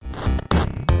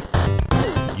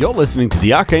You're listening to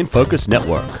the Arcane Focus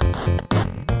Network.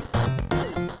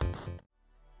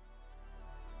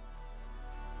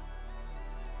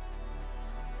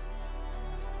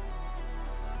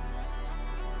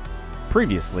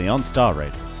 Previously on Star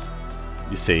Raiders.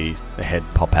 You see a head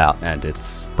pop out and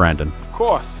it's Brandon. Of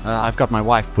course. I've got my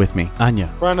wife with me,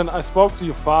 Anya. Brandon, I spoke to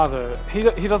your father. He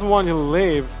doesn't want you to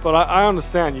leave, but I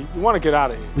understand. You want to get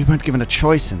out of here. We weren't given a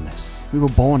choice in this. We were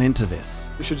born into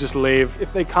this. We should just leave.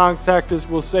 If they contact us,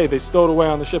 we'll say they stowed away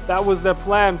on the ship. That was their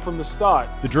plan from the start.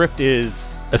 The Drift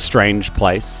is a strange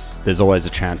place. There's always a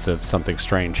chance of something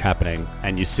strange happening.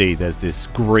 And you see there's this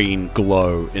green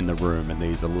glow in the room and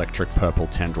these electric purple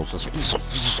tendrils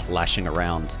just lashing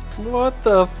around. What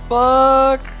the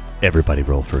fuck? Everybody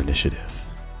roll for initiative.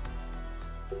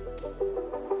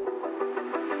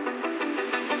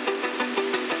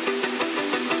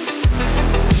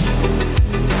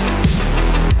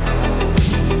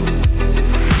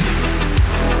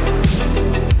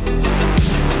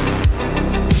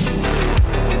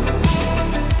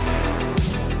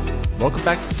 Welcome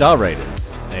back to Star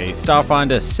Raiders, a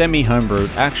Starfinder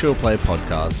semi-homebrewed actual play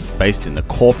podcast based in the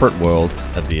corporate world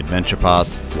of the adventure path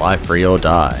Fly Free or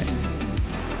Die.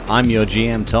 I'm your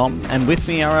GM Tom, and with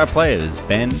me are our players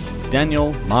Ben,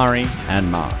 Daniel, Mari, and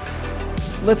Mark.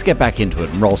 Let's get back into it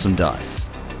and roll some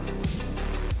dice.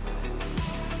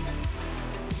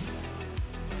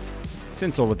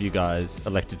 Since all of you guys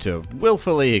elected to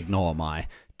willfully ignore my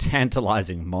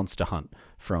tantalizing monster hunt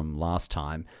from last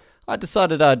time, I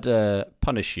decided I'd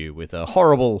punish you with a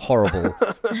horrible, horrible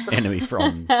enemy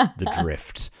from the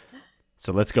Drift.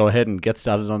 So let's go ahead and get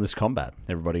started on this combat.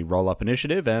 Everybody roll up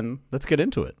initiative and let's get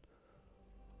into it.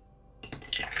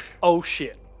 Oh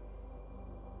shit.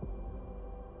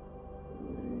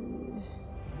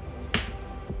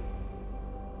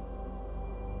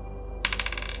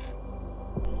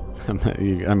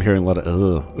 I'm hearing a lot of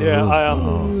ugh. Yeah,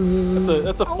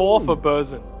 that's a 4 for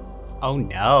Burzin. Oh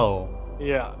no.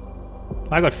 Yeah.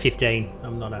 I got 15.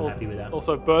 I'm not unhappy with that.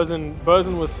 Also,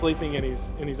 Burzin was sleeping in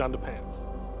his underpants.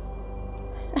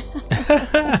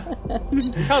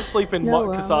 You can't sleep in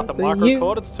Kasatha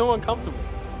microcord. It's too uncomfortable.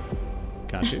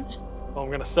 Can't you? Well,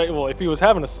 I'm gonna say, well, if he was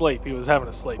having a sleep, he was having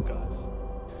a sleep, guys.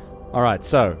 All right.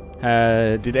 So,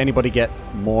 did anybody get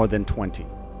more than 20?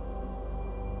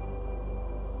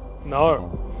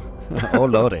 No. Oh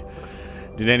lordy.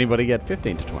 Did anybody get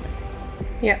 15 to 20?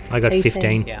 Yeah. I got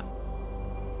 15. Yeah.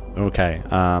 Okay.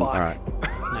 All right.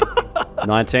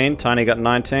 19. Tiny got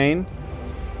 19.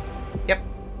 Yep.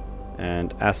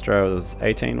 And Astro was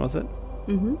 18, was it?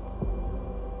 Mm-hmm.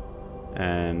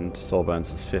 And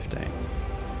Sawbones was 15.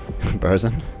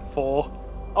 Burzin? 4.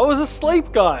 I was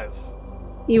asleep, guys.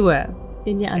 You were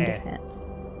in your underpants.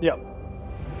 Yep.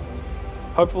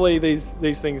 Hopefully these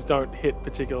things don't hit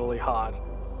particularly hard,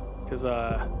 because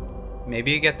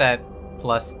Maybe you get that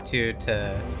 +2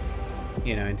 to,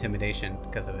 intimidation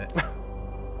because of it.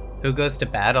 Who goes to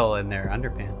battle in their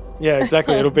underpants? yeah,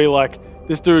 exactly. It'll be like,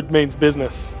 this dude means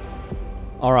business.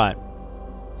 All right.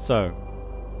 So,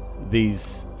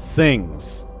 these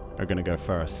things are going to go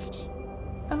first.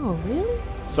 Oh, really?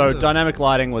 So, Ooh. dynamic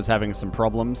lighting was having some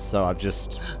problems, so I've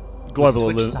just...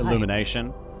 Global Switch sides.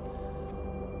 illumination.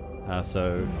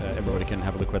 So, everybody can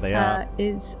have a look where they are.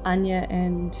 Is Anya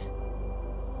and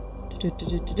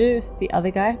the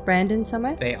other guy, Brandon,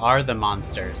 somewhere? They are the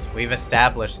monsters. We've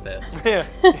established this.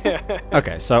 Yeah.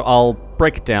 Okay, so I'll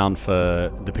break it down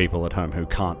for the people at home who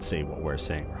can't see what we're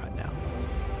seeing right now.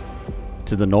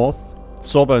 To the north,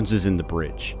 Sawbones is in the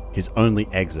bridge. His only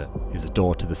exit is a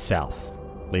door to the south,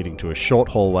 leading to a short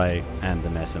hallway and the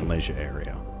mess and leisure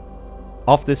area.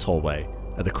 Off this hallway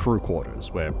are the crew quarters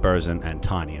where Burzin and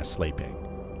Tiny are sleeping.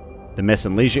 The mess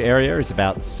and leisure area is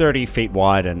about 30 feet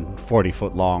wide and 40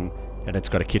 foot long, and it's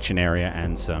got a kitchen area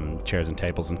and some chairs and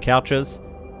tables and couches.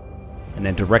 And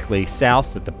then directly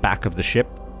south at the back of the ship,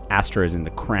 Astra is in the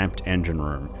cramped engine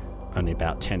room, only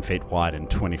about 10 feet wide and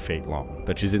 20 feet long,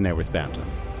 but she's in there with Bantam.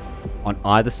 On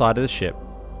either side of the ship,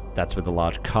 that's where the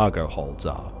large cargo holds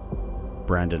are.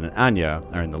 Brandon and Anya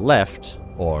are in the left,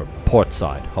 or port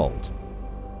side hold.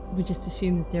 We just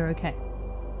assume that they're okay.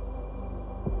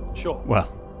 Sure.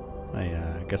 Well,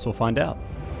 I guess we'll find out.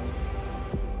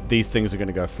 These things are going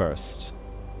to go first.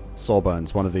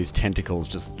 Sawbones, one of these tentacles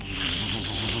just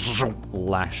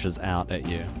lashes out at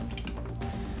you.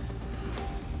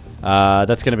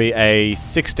 That's going to be a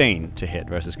 16 to hit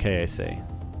versus KAC.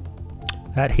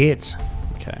 That hits.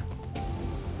 Okay.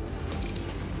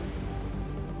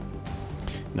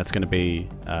 And that's going to be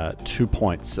 2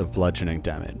 points of bludgeoning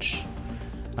damage.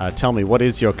 Tell me, what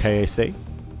is your KAC?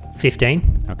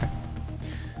 15. Okay.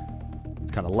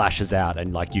 Kind of lashes out,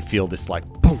 and like you feel this like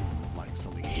boom, like like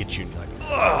something hits you and you're like,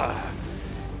 ugh!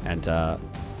 And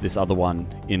this other one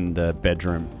in the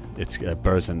bedroom, it's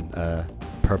Burzin,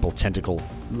 purple tentacle,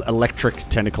 electric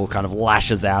tentacle kind of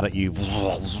lashes out at you.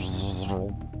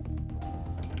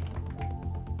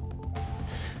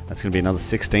 That's going to be another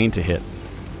 16 to hit.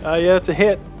 Yeah, it's a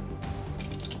hit.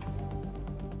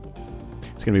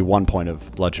 It's going to be 1 point of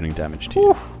bludgeoning damage to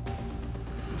you.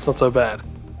 It's not so bad.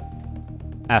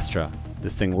 Astra,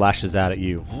 this thing lashes out at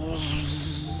you.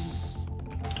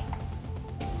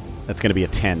 That's going to be a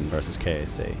 10 versus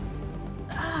KAC.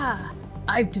 Ah,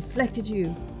 I've deflected you.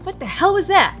 What the hell was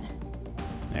that?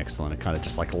 Excellent. It kind of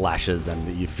just like lashes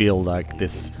and you feel like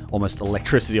this almost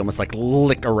electricity almost like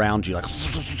lick around you, like,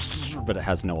 but it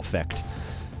has no effect.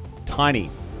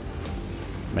 Tiny,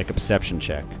 make a perception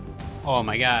check. Oh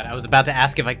my god, I was about to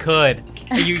ask if I could.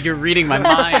 You're reading my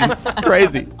mind. It's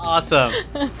crazy. Awesome.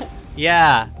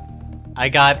 Yeah. I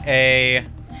got a...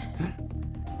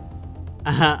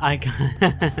 I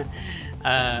got...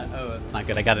 oh, it's not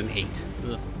good. I got an 8.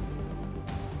 Ugh.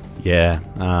 Yeah,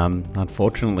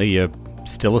 unfortunately you're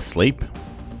still asleep.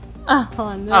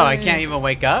 Oh no. Oh, I can't even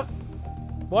wake up?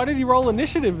 Why did you roll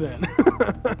initiative then?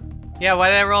 Yeah, why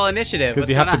did I roll initiative? Because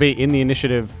you have to be in the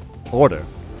initiative order.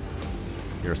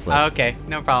 You're asleep. Oh, okay,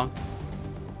 no problem.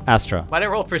 Astra, Why did I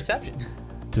roll perception?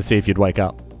 to see if you'd wake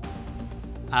up.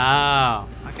 Oh,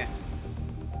 okay.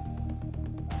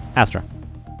 Astra,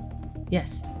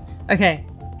 Yes. Okay.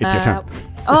 it's your turn.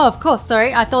 Oh, of course.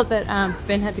 Sorry, I thought that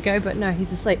Ben had to go, but no,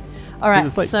 he's asleep. All right.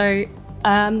 He's asleep. So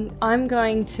I'm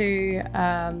going to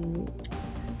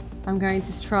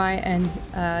try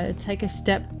and take a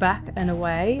step back and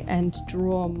away and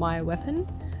draw my weapon.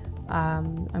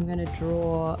 I'm going to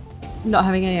draw, not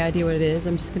having any idea what it is.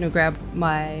 I'm just going to grab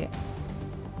my.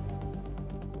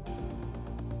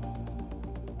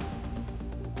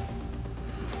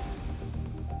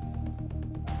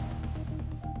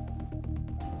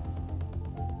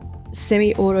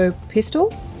 Semi-auto pistol.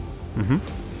 Mm-hmm.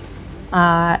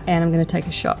 And I'm going to take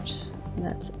a shot.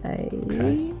 That's a...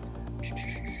 Okay.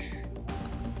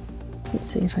 Let's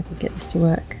see if I can get this to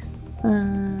work.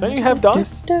 Don't you have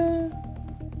dice?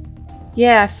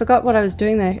 Yeah, I forgot what I was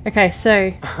doing there. Okay,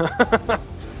 so... well,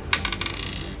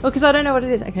 because I don't know what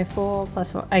it is. Okay, 4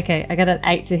 plus 4. Okay, I got an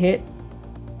 8 to hit.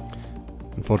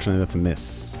 Unfortunately, that's a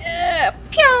miss.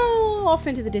 Pew! Off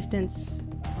into the distance.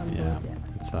 I'm Yeah, dead.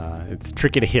 it's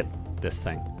tricky to hit this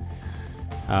thing.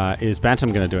 Is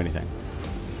Bantam going to do anything?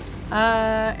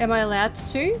 Am I allowed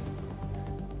to?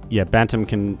 Yeah, Bantam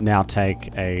can now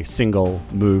take a single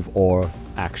move or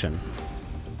action.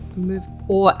 Move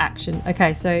or action.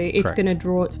 Okay, so it's Correct. going to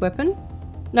draw its weapon.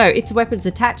 No, its weapon's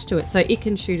attached to it, so it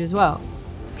can shoot as well.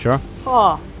 Sure.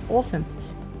 Oh, awesome.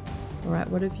 All right,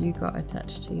 what have you got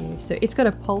attached to you? So it's got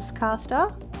a pulse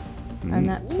caster, and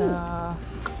that's yeah.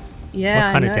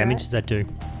 What kind I of know, damage right? does that do?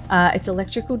 It's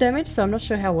electrical damage, so I'm not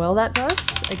sure how well that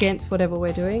does against whatever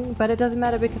we're doing, but it doesn't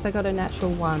matter because I got a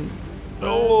natural 1.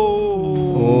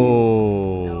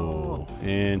 Oh,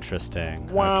 interesting.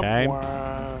 Okay,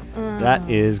 that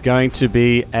is going to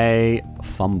be a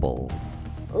fumble.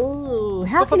 Ooh,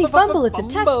 how can he fumble? It's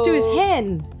attached to his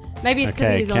hand. Maybe it's because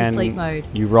Okay, he's on sleep mode.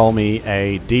 you roll me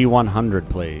a D100,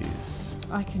 please?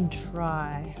 I can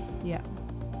try. Yeah.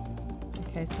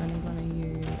 Okay, so I'm gonna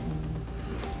use.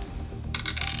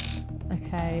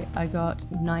 Okay, I got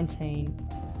 19.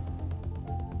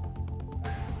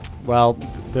 Well,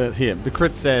 the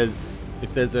crit says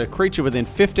if there's a creature within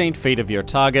 15 feet of your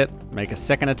target, make a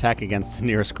second attack against the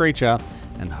nearest creature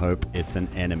and hope it's an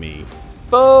enemy.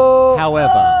 Oh!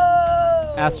 However,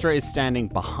 Astra is standing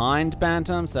behind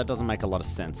Bantam, so that doesn't make a lot of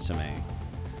sense to me.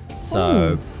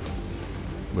 So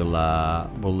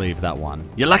we'll leave that one.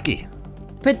 You're lucky.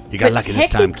 But, You got but lucky this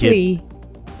time, kid. technically,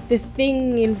 the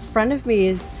thing in front of me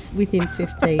is within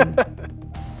 15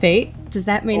 feet. Does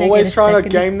that mean I Always get a trying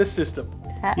second to game the system.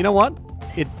 attack? You know what?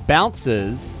 It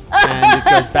bounces and it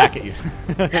goes back at you.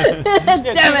 Damn it!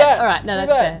 that. All right, no, Do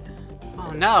that's that. fair.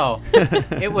 Oh no.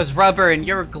 It was rubber and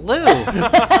you're glue.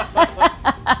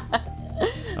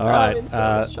 All right, in so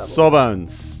much trouble.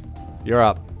 Sawbones, you're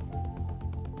up.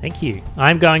 Thank you.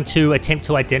 I'm going to attempt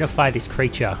to identify this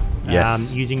creature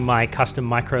Yes. using my custom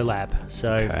micro lab.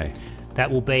 So Okay.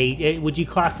 that will be... would you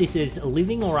class this as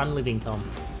living or unliving, Tom?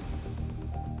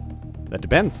 That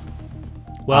depends.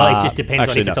 Well, it just depends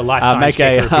on if it's a life science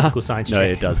check or a physical science no,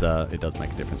 check. it does. It does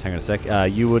make a difference. Hang on a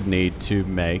sec. You would need to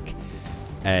make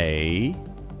a.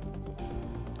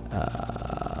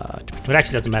 It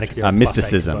actually doesn't matter because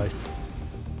mysticism.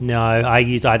 No, I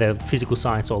use either physical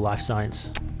science or life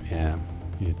science. Yeah,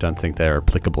 you don't think they're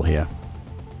applicable here.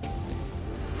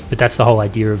 But that's the whole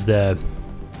idea of the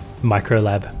micro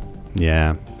lab.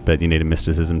 Yeah, but you need a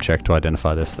mysticism check to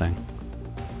identify this thing.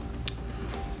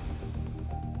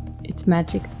 It's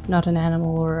magic, not an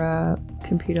animal or a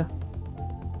computer.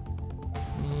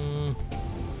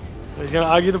 He's going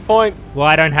to argue the point. Well,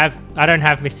 I don't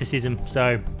have mysticism,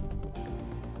 so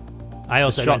I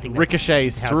also don't Shot think that's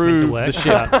ricochets how it's meant to through work. the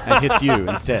ship and hits you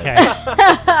instead.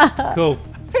 Okay. Cool.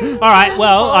 All right.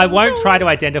 Well, I won't try to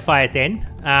identify it then.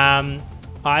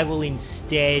 I will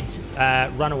instead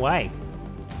run away.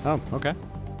 Oh, okay.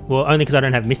 Well, only because I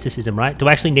don't have mysticism, right? Do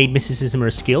I actually need mysticism or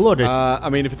a skill, or does? I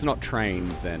mean, if it's not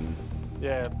trained, then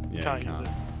Yeah, you can't use can't.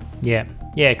 it. Yeah.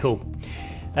 Yeah. Cool.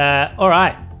 All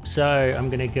right. So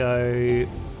I'm gonna go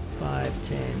 5,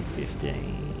 10,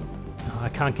 15. Oh, I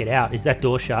can't get out. Is that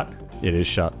door shut? It is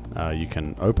shut. You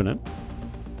can open it.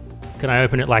 Can I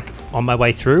open it like on my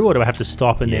way through, or do I have to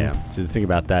stop and then? So the thing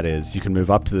about that is you can move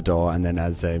up to the door, and then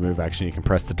as a move action, you can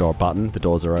press the door button. The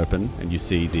doors are open, and you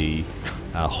see the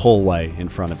hallway in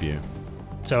front of you.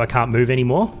 So I can't move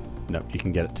anymore? No, you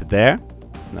can get it to there,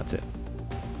 and that's it.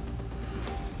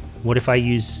 What if I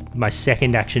use my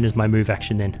second action as my move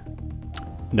action then?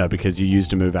 No, because you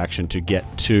used a move action to get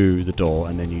to the door,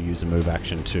 and then you use a move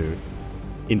action to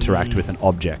interact with an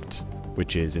object,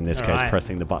 which is, in this case, Alright.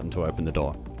 pressing the button to open the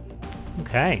door.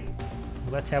 Okay.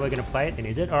 Well, that's how we're going to play it then,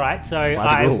 is it? All right. So the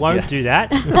I rules, won't yes. do that.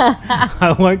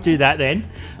 I won't do that then.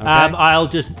 Okay. I'll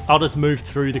just move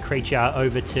through the creature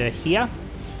over to here.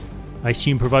 I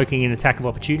assume provoking an attack of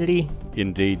opportunity.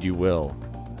 Indeed, you will.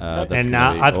 That's And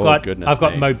gonna be- I've oh, got goodness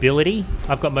me. mobility.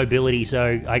 I've got mobility,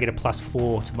 so I get a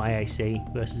 +4 to my AC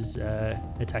versus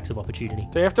attacks of opportunity.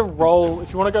 So you have to roll,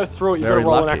 if you want to go through it, you've got to Very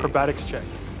roll an lucky. acrobatics check.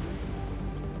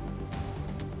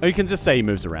 Oh, you can just say he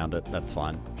moves around it. That's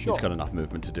fine. Sure. He's got enough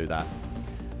movement to do that.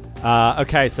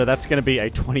 Okay, so that's going to be a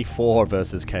 24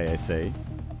 versus KAC.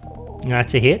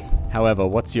 That's a hit. However,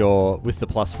 with the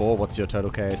 +4, what's your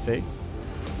total KAC?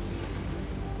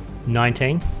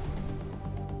 19.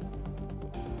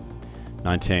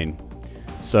 19.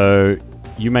 So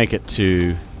you make it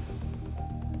to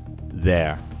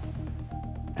there,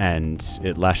 and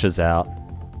it lashes out,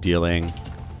 dealing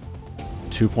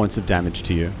 2 points of damage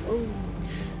to you.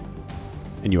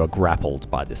 And you are grappled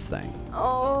by this thing.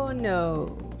 Oh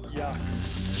no. Yeah.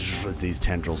 As these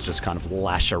tendrils just kind of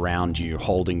lash around you,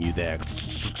 holding you there.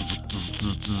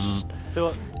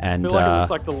 Feel And like it looks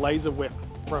like the laser whip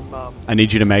from I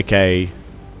need you to make a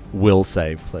will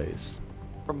save, please.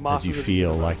 from As Masters you of the feel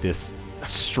Universe. like this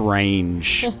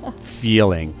strange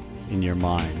feeling in your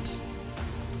mind.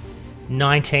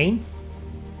 19.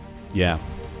 Yeah,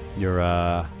 you're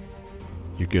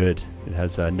good. It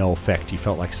has no effect. You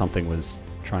felt like something was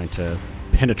trying to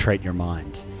penetrate your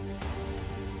mind.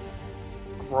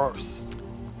 Gross.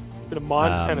 Bit of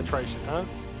mind Um, penetration, huh?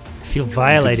 I feel You could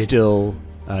violated.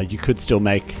 still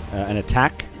make an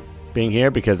attack being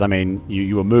here, because I mean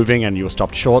you were moving and you were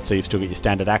stopped short, so you've still got your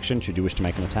standard action should you wish to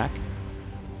make an attack.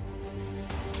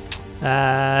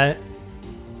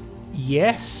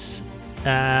 Yes.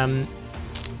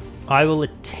 I will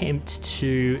attempt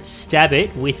to stab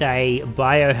it with a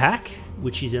biohack,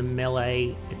 which is a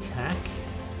melee attack.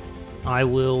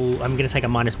 I'm going to take a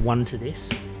 -1 to this.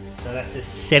 So that's a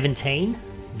 17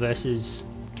 versus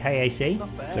KAC.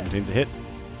 Not bad. 17's a hit.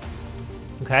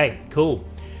 Okay, cool.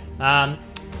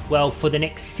 Well, for the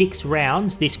next 6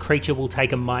 rounds, this creature will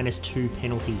take a -2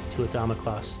 penalty to its armor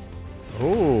class.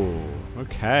 Oh,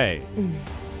 okay.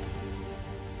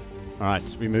 All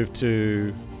right, we move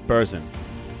to Burzin.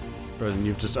 Burzin,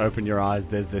 you've just opened your eyes.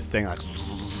 There's this thing like,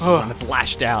 and it's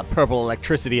lashed out, purple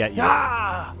electricity at you.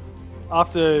 Ah!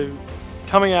 After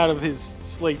coming out of his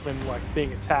sleep and like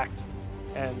being attacked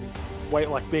and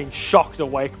being shocked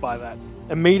awake by that,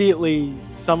 immediately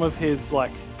some of his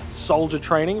like soldier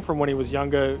training from when he was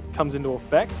younger comes into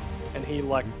effect, and he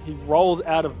rolls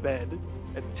out of bed,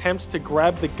 attempts to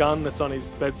grab the gun that's on his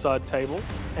bedside table,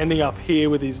 ending up here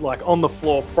with his like on the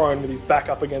floor prone with his back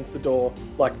up against the door,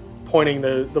 like pointing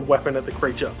the weapon at the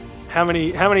creature. How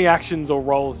many actions or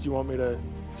rolls do you want me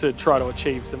to try to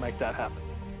achieve to make that happen?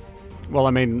 Well,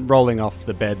 I mean, rolling off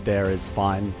the bed there is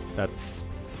fine. That's,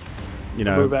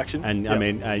 move action? And I Yep.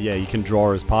 mean, you can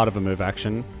draw as part of a move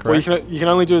action, Well, correct? you can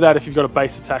only do that if you've got a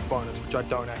base attack bonus, which I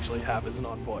don't actually have as an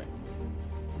envoy.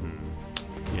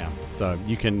 Yeah. So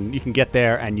you can get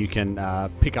there and you can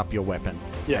pick up your weapon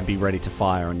Yeah. and be ready to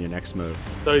fire on your next move.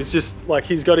 So he's just like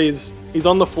he's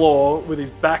on the floor with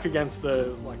his back against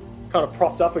the kind of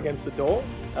propped up against the door,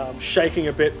 shaking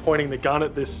a bit, pointing the gun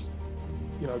at this,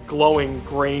 glowing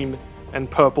green and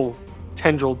purple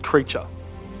tendrilled creature.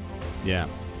 Yeah.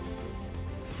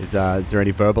 Is there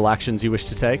any verbal actions you wish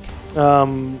to take?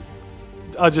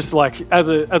 I just as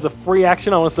a free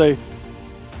action, I want to say,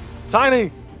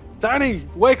 Tiny, Tiny,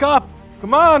 wake up!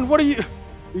 Come on, what are you...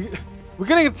 We're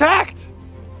getting attacked!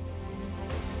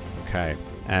 Okay,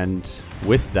 and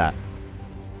with that,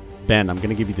 Ben, I'm going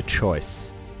to give you the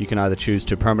choice. You can either choose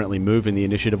to permanently move in the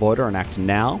initiative order and act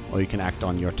now, or you can act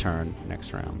on your turn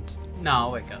next round. No,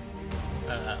 I'll wake up.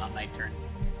 On my turn.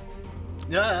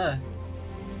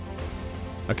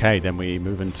 Okay, then we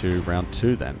move into round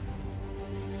 2 then.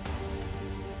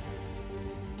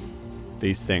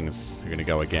 These things are going to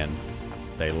go again.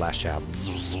 They lash out.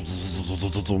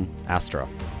 Astra.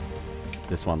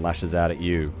 This one lashes out at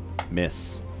you.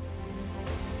 Miss.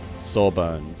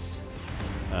 Sawbones.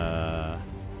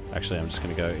 Actually, I'm just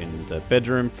going to go in the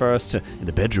bedroom first. In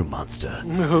the bedroom, monster.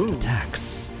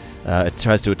 Attacks. It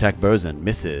tries to attack Bosun.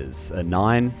 Misses. A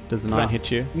 9. Does the 9 hit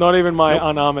you? Not even my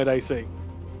unarmored AC.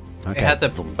 Okay. It has a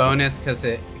bonus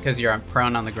because you're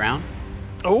prone on the ground.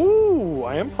 Oh,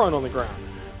 I am prone on the ground.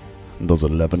 Does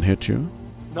 11 hit you?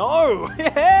 No!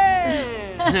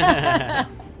 There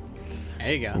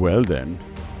you go. Well then.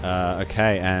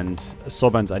 Okay, and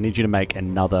Sawbones, I need you to make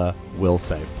another will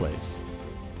save, please.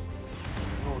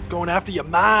 Oh, it's going after your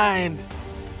mind.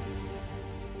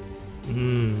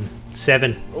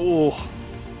 7. Oh,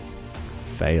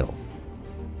 Fail.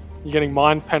 you're getting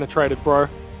mind penetrated, bro.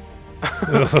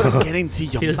 Getting to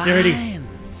your Feels dirty.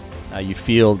 You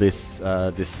feel this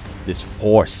this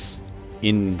force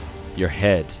in your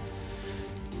head.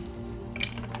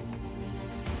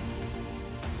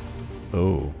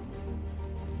 Oh.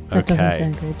 That doesn't Okay.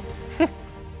 sound good.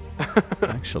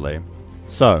 Actually.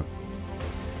 So,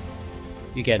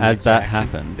 You get an as extra that action. It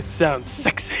happens, sounds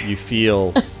sexy. you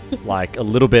feel like a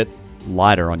little bit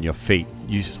lighter on your feet.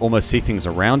 You almost see things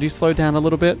around you slow down a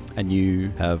little bit, and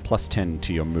you have plus 10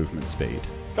 to your movement speed.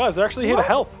 Guys, they're actually here to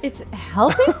help. It's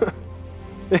helping?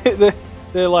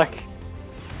 They're like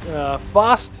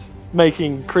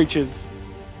fast-making creatures.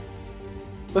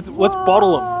 Let's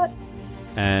bottle them. What?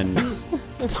 And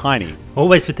Tiny,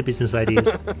 Always with the business ideas.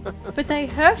 But they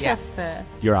hurt Yeah. us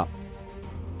first. you're up.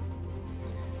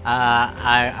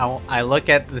 I look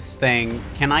at this thing.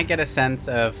 Can I get a sense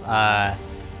of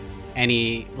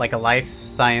any, like a life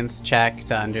science check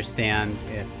to understand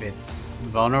if it's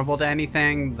vulnerable to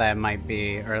anything that might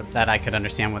be, or that I could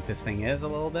understand what this thing is a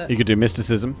little bit? You could do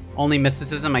mysticism. Only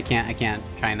mysticism. I can't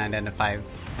try and identify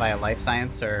via life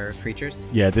science or creatures.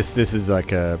 Yeah, this is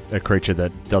like a creature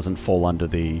that doesn't fall under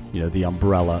the the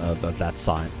umbrella of that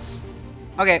science.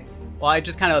 Okay. Well, I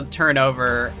just kind of turn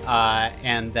over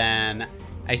and then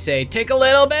I say, take a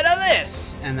little bit of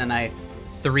this, and then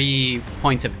 3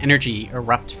 points of energy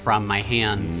erupt from my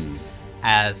hands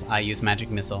as I use magic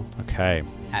missile Okay.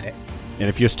 at it. And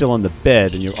if you're still on the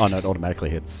bed and no, it automatically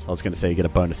hits. I was going to say you get a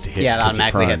bonus to hit. Yeah, it 'cause you're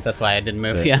automatically prone. hits. That's why I didn't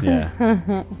move. But,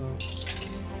 Yeah.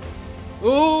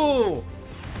 Ooh,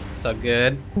 so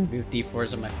good. These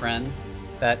D4s are my friends.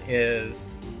 That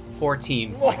is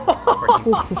 14 points.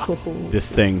 14.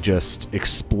 This thing just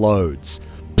explodes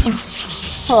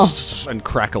and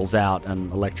crackles out,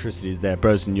 and electricity is there.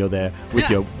 Bosun, you're there with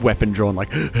your weapon drawn,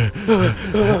 like,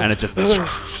 and it just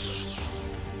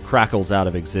crackles out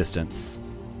of existence.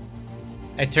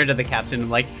 I turn to the captain. I'm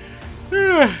like,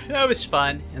 that was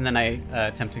fun. And then I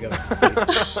attempt to go back to sleep.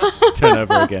 Turn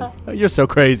over again. Oh, you're so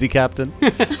crazy, Captain.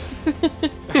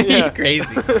 You're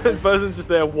crazy. Bosun's just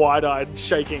there, wide-eyed,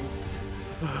 shaking.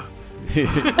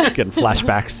 Getting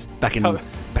flashbacks back in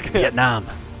Vietnam.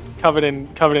 Covered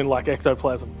in like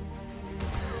ectoplasm.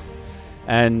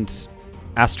 And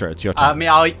Astra, it's your turn.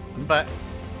 But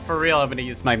for real, I'm gonna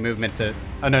use my movement to.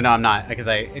 Oh no, I'm not, because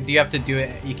do you have to do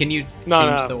it? Can you No,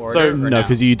 change no. the order? So- or No,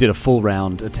 because you did a full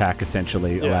round attack,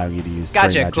 essentially allowing you to use 3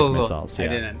 Gotcha. magic Cool. missiles. I Yeah.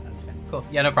 didn't understand. Cool.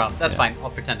 Yeah, no problem. That's fine.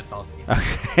 I'll pretend to fall asleep.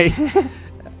 Okay.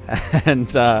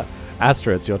 And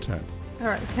Astra, it's your turn. All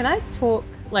right. Can I talk?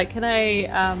 Like, can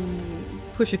I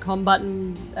push a comm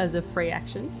button as a free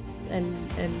action and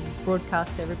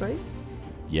broadcast to everybody?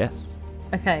 Yes.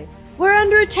 Okay. We're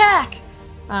under attack.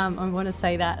 I want to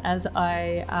say that as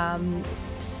I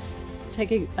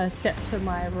take a step to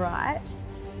my right,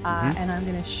 and I'm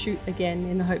going to shoot again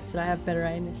in the hopes that I have better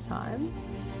aim this time.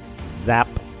 Zap.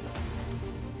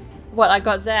 What? I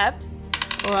got zapped,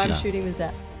 or I'm No. shooting the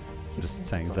zap. I'm just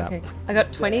saying zap. Okay. I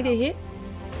got 20 to hit.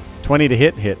 20 to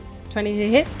hit. Hit. 20 to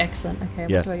hit. Excellent. Okay.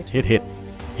 Yes. What do I get to Hit, hit. roll?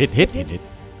 Hit, hit, hit, hit.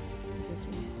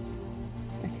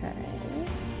 Okay.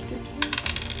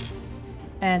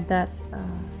 And that's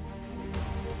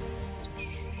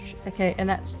okay, and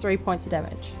that's 3 points of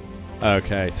damage.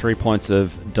 Okay, 3 points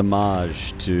of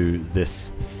damage to this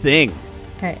thing.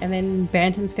 Okay, and then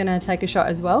Bantam's gonna take a shot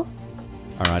as well.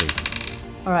 Alrighty.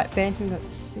 All right, Bantam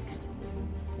got 16.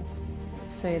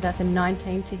 So that's a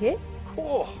 19 to hit.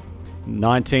 Oh,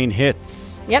 19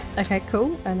 hits. Yep. Okay.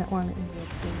 Cool. And that one is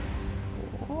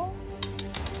a D4.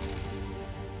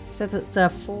 So that's a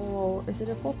 4. Is it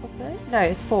a 4 plus 8? No,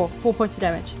 it's 4. 4 points of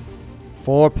damage.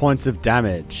 4 points of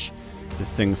damage.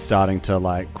 This thing's starting to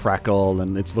like crackle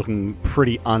and it's looking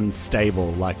pretty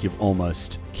unstable, like you've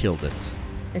almost killed it.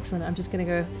 Excellent. I'm just gonna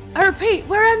go. I repeat,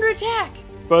 we're under attack.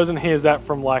 Bosun hears that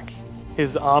from like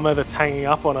his armor that's hanging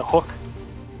up on a hook.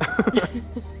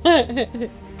 And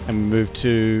we move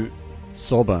to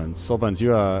Sawbones. Sawbones,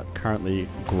 you are currently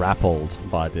grappled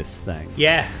by this thing.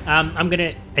 Yeah, I'm going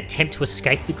to attempt to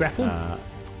escape the grapple.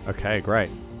 Okay, great.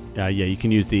 Yeah, you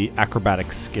can use the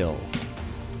acrobatic skill.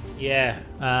 Yeah,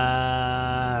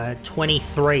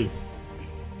 23.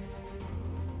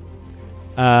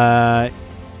 What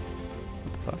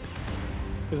the fuck?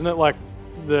 Isn't it like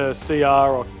the CR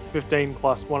or 15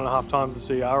 plus 1.5 times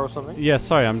the CR or something? Yeah,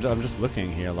 sorry, I'm just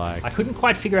looking here. Like, I couldn't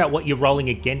quite figure out what you're rolling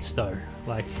against, though.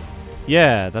 Like,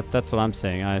 yeah, that's what I'm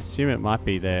saying. I assume it might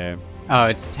be there. Oh,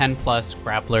 it's 10 plus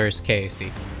Grappler's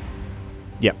KC.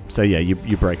 Yep. So yeah, you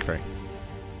break free.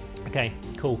 okay,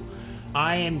 cool.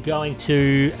 I am going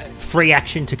to free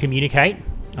action to communicate,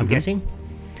 I'm guessing.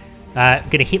 Going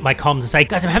to hit my comms and say,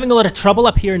 guys, I'm having a lot of trouble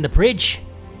up here in the bridge.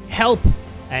 Help!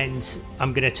 And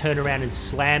I'm going to turn around and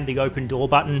slam the open door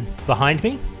button behind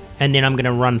me. And then I'm going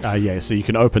to run. Yeah, so you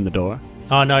can open the door.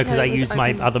 Oh, no, because No, I it was used my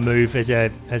open. other move as a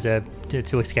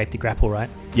to escape the grapple, right?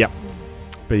 Yep.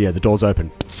 But yeah, the door's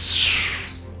open.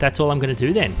 That's all I'm going to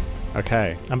do then.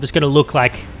 Okay. I'm just going to look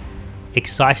like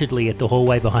excitedly at the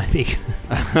hallway behind me.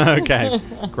 Okay.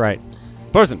 Great.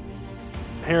 Bosun.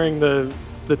 Hearing the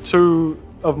two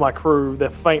of my crew, their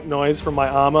faint noise from my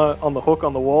armor on the hook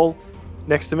on the wall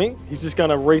next to me, he's just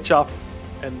going to reach up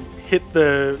and hit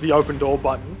the open door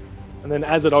button. And then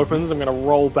as it opens, I'm going to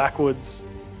roll backwards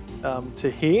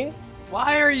to here.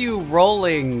 Why are you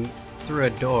rolling through a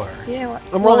door? Yeah. What?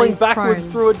 I'm Well, rolling he's backwards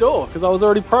prone. through a door because I was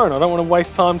already prone. I don't want to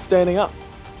waste time standing up.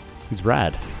 He's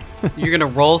rad. You're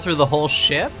gonna roll through the whole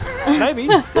ship? Maybe.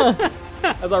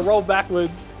 As I roll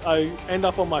backwards, I end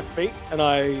up on my feet and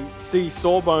I see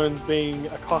Sawbones being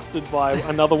accosted by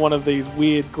another one of these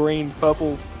weird green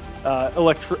purple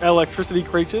electricity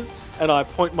creatures, and I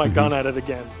point my gun at it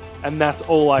again, and that's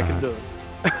all I can do.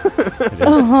 It is.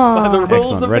 By the rules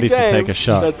Excellent. of Ready the to game, take a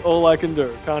shot. That's all I can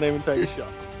do. Can't even take a shot.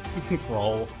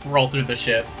 Roll through the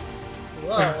ship.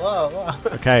 Whoa.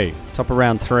 Okay, top of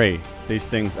round 3. These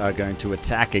things are going to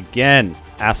attack again.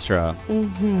 Astra,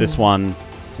 this one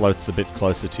floats a bit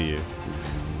closer to you.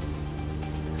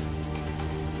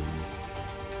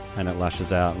 And it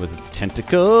lashes out with its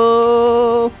tentacle.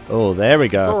 Oh, there we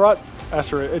It's all go. right,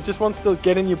 Astra. It just wants to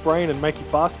get in your brain and make you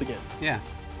fast again. Yeah.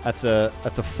 That's a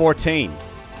 14.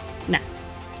 Nah.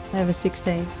 I have a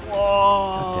 16.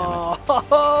 Whoa! damn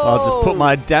it. I'll just put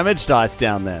my damage dice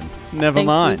down then. Never Thank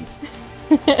mind.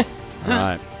 All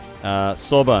right.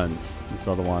 Sawbones, this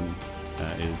other one,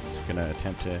 is going to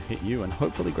attempt to hit you and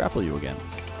hopefully grapple you again.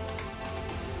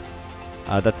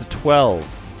 That's a 12.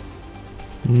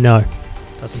 No,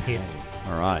 doesn't hit.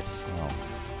 All right. Well,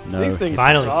 no. These things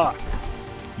Finally. suck.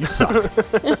 You suck.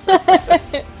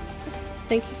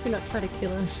 Thank you for not trying to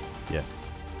kill us. Yes.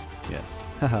 Yes.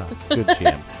 Good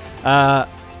GM.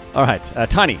 All right.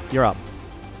 Tiny, you're up.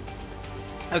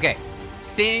 Okay.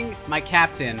 Seeing my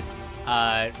captain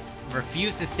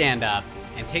refuse to stand up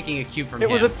and taking a cue from It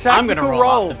him, was a I'm gonna tactical roll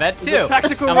roll. off the bed It was too. a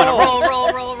tactical I'm gonna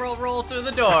roll. roll through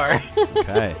the door.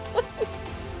 Okay.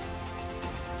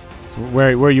 So where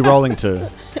are you rolling to?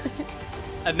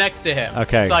 Next to him.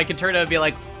 Okay. So I can turn to him and be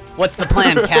like, "What's the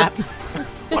plan, Cap?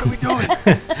 What are we doing?"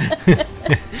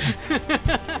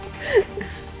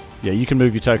 Yeah, you can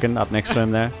move your token up next to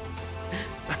him there.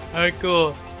 Alright,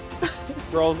 cool.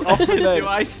 Rolls off the Do day.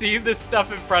 I see this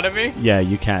stuff in front of me? Yeah,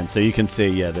 you can. So you can see,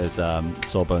 yeah, there's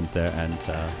Sawbones there and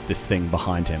this thing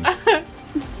behind him.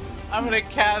 I'm gonna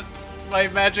cast my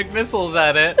magic missiles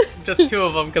at it. Just 2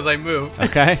 of them because I moved.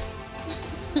 Okay.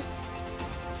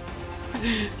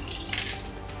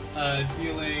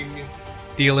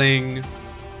 Dealing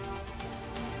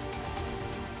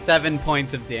 7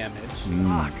 points of damage.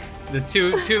 Fuck. The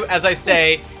two, as I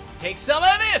say, take some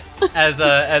of this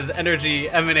as energy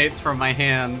emanates from my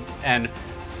hands and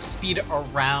speed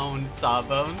around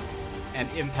Sawbones and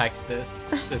impact this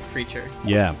creature.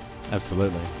 Yeah,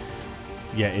 absolutely.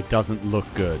 Yeah, it doesn't look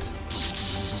good.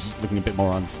 Looking a bit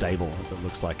more unstable as it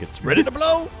looks like it's ready to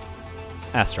blow.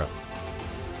 Astra.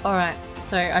 Alright,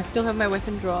 so I still have my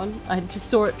weapon drawn. I just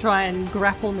saw it try and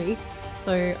grapple me.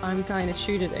 So I'm going to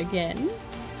shoot it again.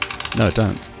 No,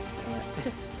 don't.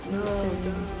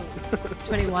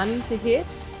 21 to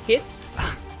hit. Hits.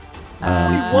 What?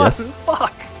 Yes.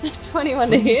 Fuck.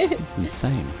 21 to hit. It's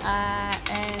insane.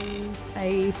 And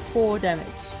a 4 damage.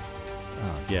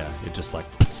 Oh, yeah, it just like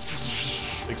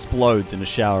explodes in a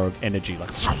shower of energy.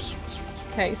 Like,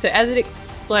 Okay, so as it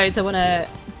explodes, I want to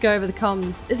go over the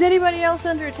comms. Is anybody else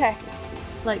under attack?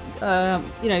 Like,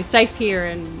 safe here,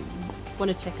 and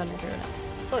want to check on everyone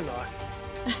else. So nice.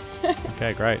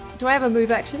 okay, great. Do I have a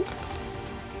move action?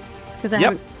 Because I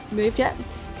Yep. haven't moved yet.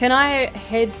 Can I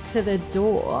head to the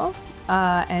door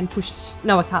and push?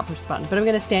 No, I can't push the button, but I'm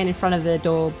going to stand in front of the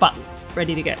door button,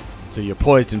 ready to go. So you're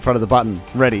poised in front of the button,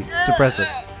 ready to press it.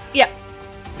 Yeah.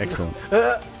 Excellent.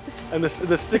 And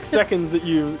the 6 seconds that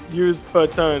you use per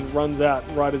turn runs out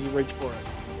right as you reach for it.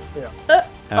 Yeah.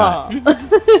 All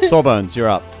right. Sawbones, you're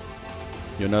up.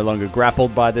 You're no longer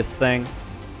grappled by this thing.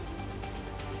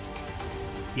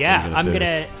 Yeah, What are you I'm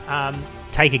gonna gonna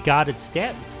take a guarded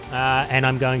step, and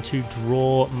I'm going to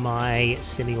draw my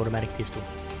semi-automatic pistol.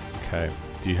 Okay.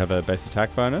 Do you have a base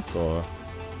attack bonus or?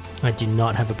 I do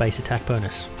not have a base attack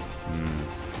bonus.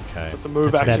 Okay. It's a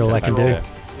move That's about action. all I can do.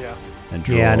 Yeah. And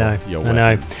draw Yeah, I know. your I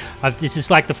know. weapon. This is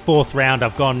like the 4th round.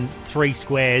 I've gone 3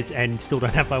 squares and still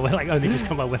don't have my weapon. Like, only just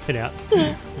got my weapon out.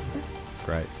 That's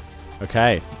great.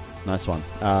 Okay. Nice one.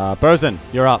 Bosun,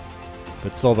 you're up.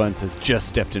 But Sawbones has just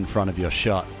stepped in front of your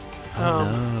shot.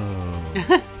 No.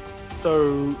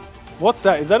 So, what's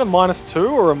that? Is that a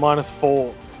 -2 or a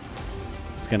 -4?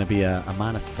 It's going to be a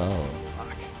 -4. Fuck.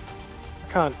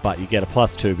 I can't. But you get a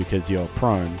 +2 because you're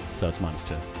prone, so it's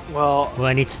 -2. Well, Well,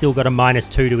 and it's still got a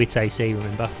 -2 to its AC,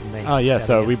 remember, from me. Oh, yeah,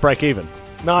 so we break even.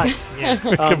 nice. Yeah.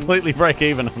 We completely break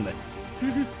even on this.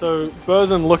 So,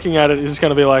 Burzin looking at it is just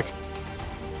going to be like,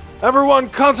 everyone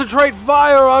concentrate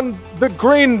fire on the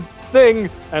green thing,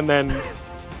 and then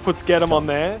puts Get 'em on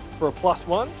there for a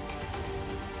 +1,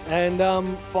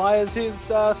 and fires his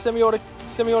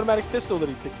semi-automatic pistol that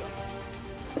he picked up.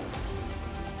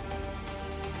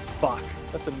 Fuck,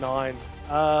 that's a 9.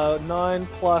 9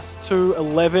 plus 2,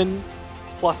 11,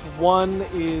 plus 1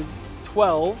 is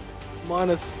 12,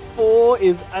 minus 4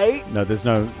 is 8. No, there's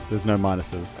no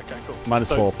minuses. Okay, cool.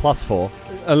 -4, +4.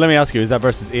 Let me ask you, is that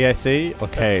versus EAC or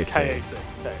That's KAC? KAC.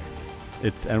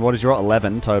 It's and what is your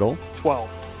 11 total? 12.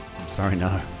 I'm sorry,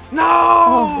 no.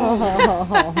 No!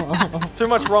 Too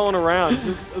much rolling around.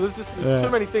 There's Yeah. too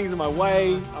many things in my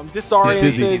way. I'm disoriented.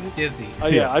 Dizzy. It's dizzy.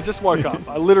 Yeah, I just woke up.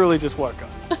 I literally just woke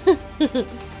up.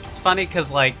 It's funny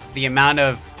because like the amount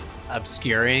of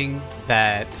obscuring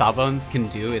that Sawbones can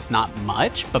do is not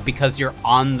much, but because you're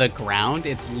on the ground,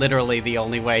 it's literally the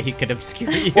only way he could obscure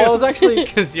you. Well, I was actually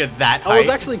because you're that high. I was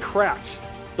actually crouched.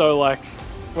 So like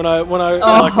when I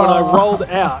rolled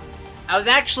out. I was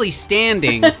actually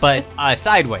standing, but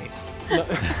sideways.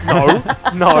 No,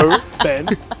 Ben,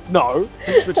 no.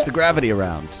 Switch the gravity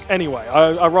around. Anyway,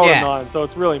 I rolled Yeah. a 9, so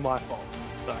it's really my fault.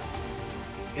 So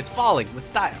It's falling with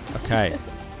style. Okay.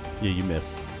 Yeah, you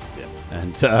miss. yeah.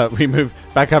 And we move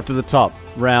back up to the top.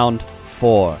 Round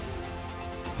 4.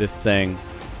 This thing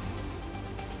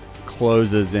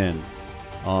closes in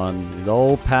on his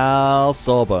old pal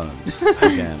Sawbones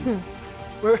again.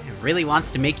 It really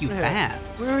wants to make you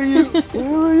fast. Where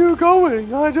are you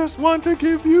going? I just want to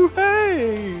give you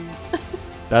haze.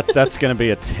 That's going to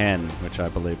be a 10, which I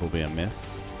believe will be a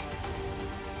miss.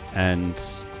 And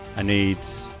I need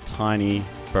Tiny,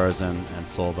 Burzin, and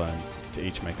Sawbones to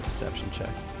each make a perception check.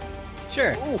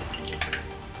 Sure.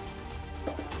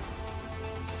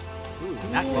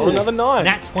 Nat Roll another 9.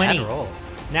 Nat 20. Nat rolls.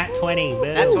 Nat 20.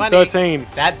 Nat 20. 13.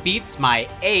 That beats my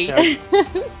 8. Okay.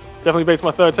 Definitely beats my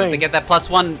 13. So get that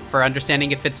 +1 for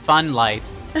understanding if it's fun light.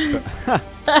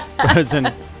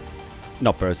 Burzin,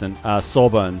 not Burzin,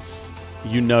 Sawbones,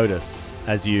 you notice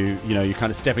as you're kind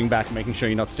of stepping back, making sure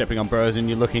you're not stepping on Burzin,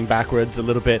 you're looking backwards a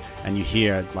little bit, and you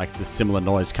hear like the similar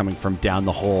noise coming from down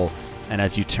the hall, and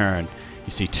as you turn,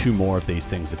 you see 2 more of these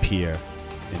things appear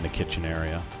in the kitchen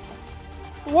area.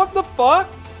 What the fuck?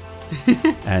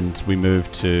 And we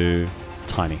move to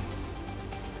Tiny.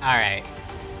 Alright.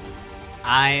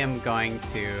 I am going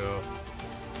to...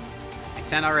 I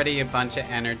sent already a bunch of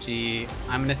energy.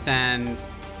 I'm going to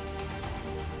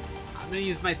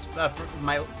use my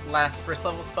my last first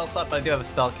level spell slot, but I do have a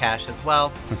spell cache as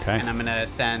well. Okay. And I'm going to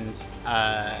send...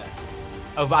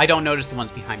 but I don't notice the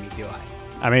ones behind me, do I?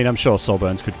 I mean, I'm sure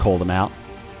Sawbones could call them out.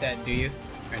 Do you?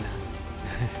 Or not?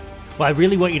 Well, I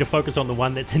really want you to focus on the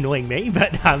one that's annoying me,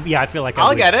 but yeah, I feel like I'll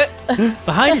would. get it.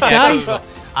 Behind us, guys!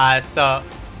 So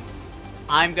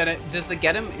I'm gonna. Does the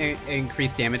get him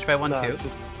increase damage by 1 No, too? it's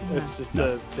just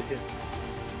No. to hit.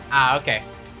 Okay.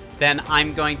 Then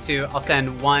I'm going to. I'll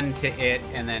send 1 to it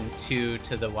and then 2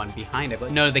 to the one behind it.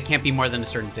 But no, they can't be more than a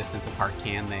certain distance apart,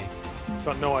 can they?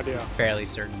 Got no idea. Fairly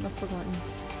certain. I've forgotten.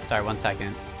 Sorry, 1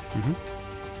 second.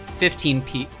 15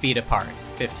 feet apart.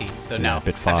 15. So Yeah, no, a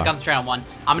bit I have far. to concentrate on one.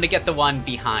 I'm gonna get the one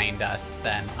behind us.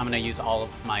 Then I'm gonna use all of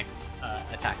my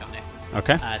attack on it.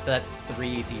 Okay. So that's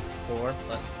 3d4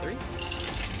 plus 3.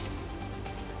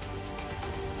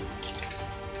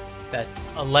 That's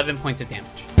 11 points of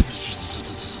damage.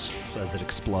 As it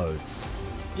explodes.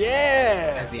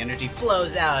 Yeah. As the energy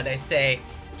flows out, I say,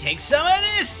 "Take some of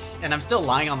this!" And I'm still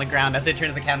lying on the ground as I turn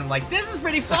to the captain. I'm like, "This is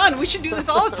pretty fun. We should do this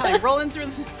all the time. Rolling through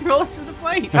the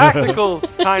plane." Tactical,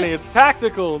 Tiny. It's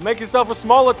tactical. Make yourself a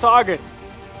smaller target.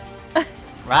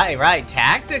 Right.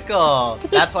 Tactical.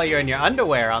 That's why you're in your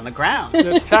underwear on the ground.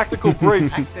 The tactical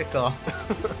briefs. Tactical.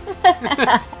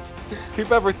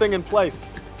 Keep everything in place.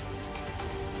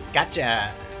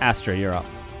 Gotcha. Astra, you're up.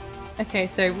 Okay,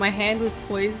 so my hand was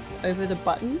poised over the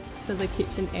button to the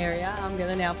kitchen area. I'm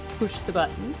gonna now push the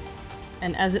button,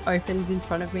 and as it opens in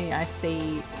front of me, I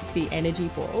see the energy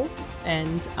ball,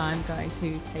 and I'm going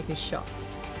to take a shot.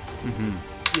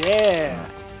 Yeah.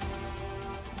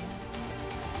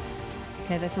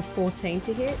 Okay, that's a 14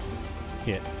 to hit.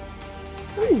 Hit.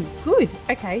 Ooh, good.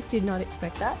 Okay, did not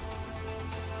expect that.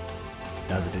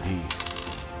 Neither did he.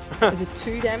 Is it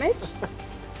 2 damage?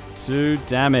 2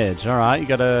 damage. All right, you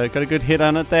got a good hit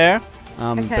on it there.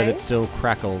 But Okay. it still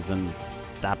crackles and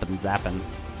zapping.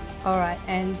 All right,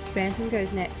 and Bantam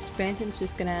goes next. Bantam's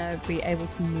just gonna be able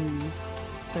to move.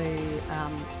 So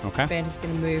Okay. Bantam's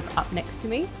gonna move up next to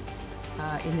me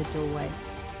in the doorway.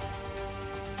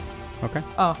 Okay.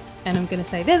 Oh, and I'm gonna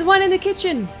say, "There's one in the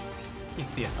kitchen." You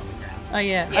see us on the ground. Oh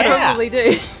yeah, I Yeah. probably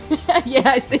do. Yeah,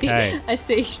 I see. Okay. I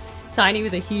see Tiny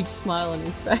with a huge smile on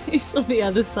his face on the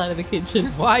other side of the kitchen.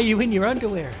 Why are you in your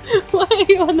underwear? Why are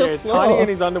you on the Yeah, is floor? Tiny in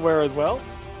his underwear as well?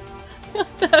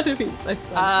 That would be so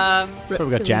fun.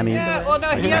 Probably got jammies. Yeah, well, no,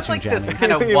 he has like this Matching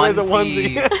kind of He wears a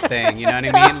onesie thing. You know what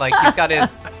I mean? Like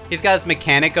he's got his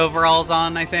mechanic overalls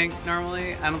on. I think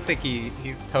normally. I don't think he's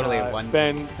totally a onesie.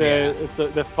 Ben, it's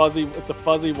a fuzzy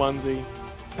onesie.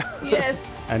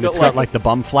 Yes. And got it's got like- like the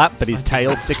bum flap, but his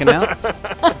tail sticking out.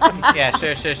 Yeah,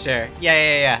 sure.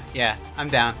 Yeah. I'm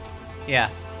down. Yeah.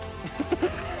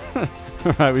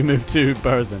 All right, we move to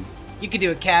Burzin. You could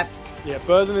do a cap. Yeah,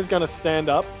 Burzin is going to stand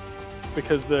up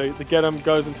because the get 'em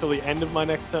goes until the end of my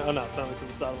next turn. Oh no, it's only until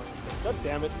the start of my next turn. God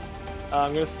damn it.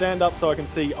 I'm going to stand up so I can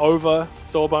see over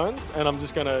Sawbones, and I'm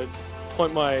just going to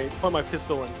point my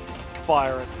pistol and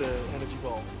fire at the energy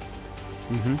ball.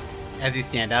 As you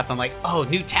stand up, I'm like, oh,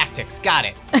 new tactics. Got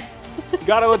it. You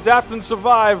got to adapt and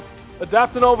survive.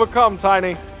 Adapt and overcome,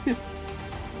 Tiny.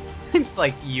 I'm just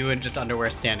like you and just underwear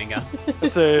standing up.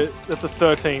 That's a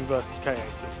 13 versus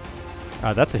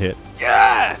KAC. That's a hit.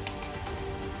 Yes!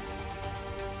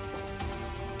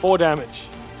 4 damage.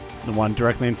 The one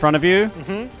directly in front of you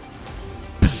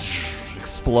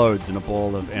explodes in a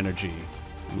ball of energy.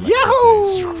 Yahoo!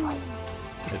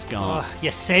 It's gone. Oh,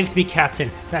 you saved me,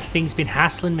 Captain. That thing's been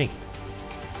hassling me.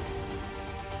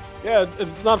 Yeah,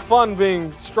 it's not fun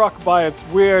being struck by its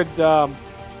weird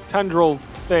tendril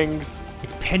things.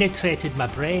 It's penetrated my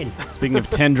brain. Speaking of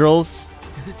tendrils,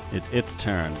 it's its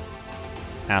turn.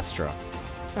 Astra.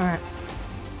 All right.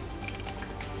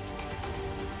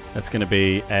 That's going to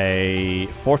be a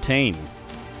 14.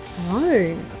 No,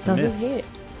 a doesn't miss. hit.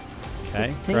 Okay,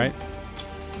 16. great.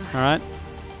 All right.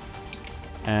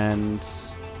 And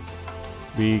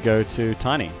we go to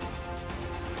Tiny.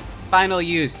 Final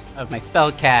use of my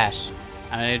spell cache.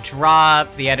 I'm gonna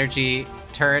drop the energy,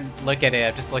 look at it.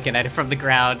 I'm just looking at it from the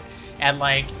ground, and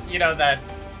like that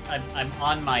I'm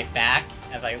on my back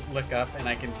as I look up and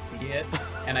I can see it,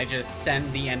 and I just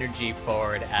send the energy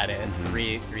forward at it.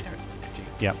 Three darts of energy.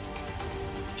 Yep.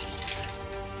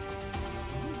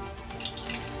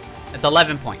 It's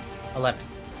 11 points. 11.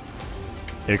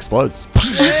 It explodes.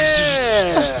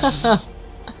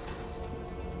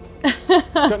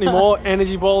 Got any more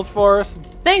energy balls for us,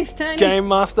 Thanks, Tony. Game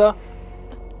Master?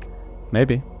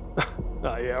 Maybe.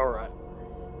 Oh yeah, all right.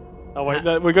 Oh wait,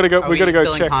 we gotta go. Are We gotta we go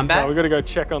still in check. combat? No, we gotta go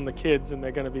check on the kids, and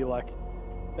they're gonna be like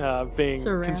being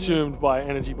Surrounded. consumed by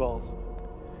energy balls.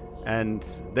 And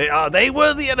they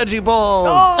were the energy balls.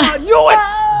 I knew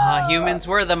it! Humans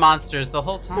were the monsters the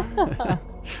whole time.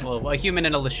 Well, a human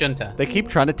and a Lashunta. They keep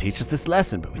trying to teach us this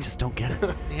lesson, but we just don't get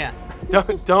it. Yeah.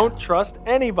 Don't trust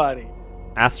anybody.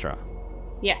 Astra,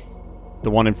 Yes. the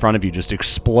one in front of you just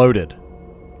exploded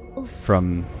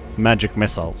from magic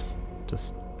missiles.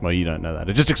 Well, you don't know that.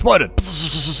 It just exploded.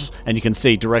 And you can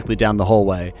see directly down the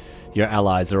hallway, your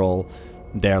allies are all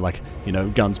there, like,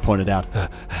 guns pointed out.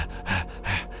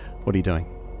 What are you doing?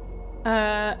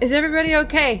 Is everybody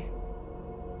okay?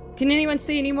 Can anyone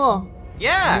see any more?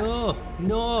 Yeah.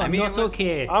 No, I mean, not it was-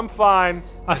 I'm okay. fine.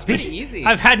 I've pretty easy.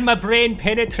 I've had my brain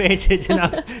penetrated and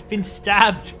I've been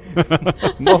stabbed.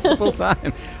 Multiple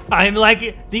times. I'm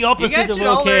like the You opposite guys of should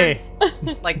all okay.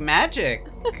 learn, like, magic.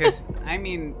 Because, I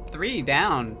mean, 3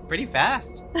 down pretty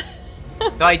fast.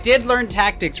 Though I did learn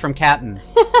tactics from Captain.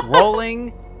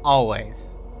 Rolling,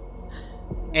 always.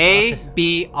 A,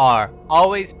 B, R.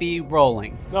 Always be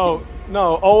rolling. No,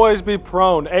 always be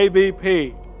prone.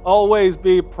 ABP. Always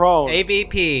be prone.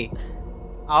 ABP.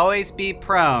 Always be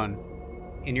prone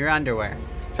in your underwear.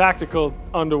 Tactical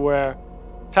underwear.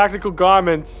 Tactical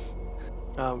garments.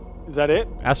 Is that it?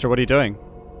 Astra, what are you doing?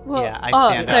 Well, Yeah, I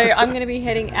stand so up. I'm going to be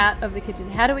heading out of the kitchen.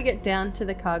 How do we get down to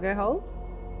the cargo hold?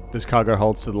 There's cargo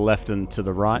holds to the left and to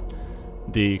the right.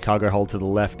 The cargo hold to the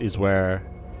left is where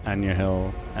Anya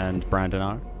Hill and Brandon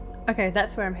are. Okay,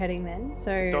 that's where I'm heading then.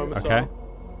 So Domicile. Okay.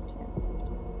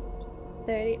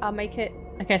 30. I'll make it.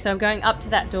 Okay, so I'm going up to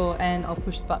that door and I'll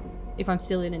push the button if I'm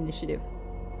still in initiative.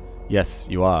 Yes,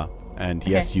 you are. And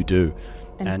yes, Okay. you do.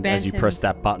 And And as you Bantam- press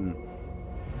that button,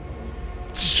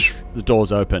 the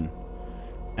doors open.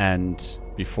 And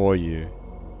before you,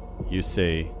 you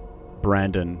see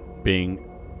Brandon being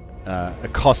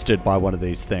accosted by one of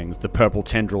these things. The purple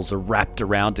tendrils are wrapped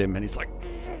around him, and he's like,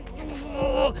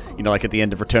 you know, like at the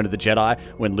end of Return of the Jedi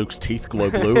when Luke's teeth glow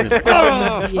blue, and he's like,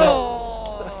 That's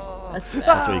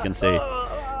that's what you can see.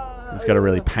 He's got a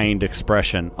really pained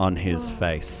expression on his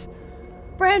face.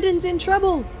 Brandon's in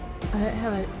trouble. I don't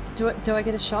have a. Do I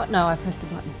get a shot? No, I pressed the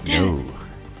button. Damn it. No.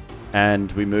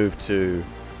 And we move to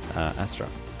Astra.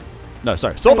 No,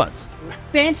 sorry, Sawbones.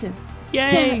 Bantam. Yay!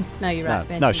 Damn it. No, you're right. No,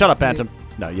 Bantam no, shut up, needs to Bantam.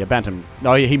 No, yeah, Bantam.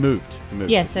 No, he moved. He moved. move.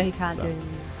 Yeah, so he can't So. do anything.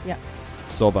 Yep.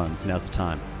 Sawbones, now's the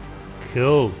time.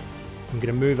 Cool. I'm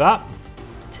gonna move up.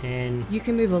 10, You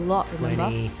can move a lot, remember?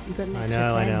 20. You've got an I extra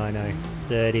know, 10. I know.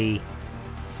 30,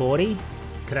 40.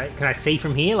 Can I see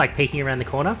from here, like peeking around the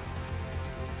corner?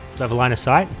 Do I have a line of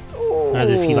sight? I know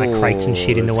there's a few like crates and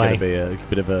shit in the way. There's gonna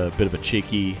be a bit of a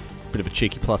cheeky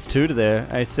 +2 to their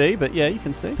AC, but yeah, you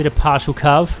can see. Bit of partial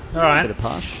cove. All right. Bit of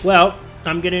push. Well,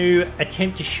 I'm going to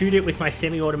attempt to shoot it with my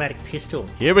semi-automatic pistol.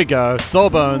 Here we go.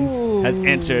 Sawbones has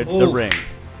entered the Oof. ring.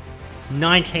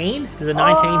 19. Does a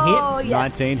 19 Oh, hit?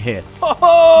 yes. 19 hits.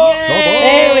 Yay!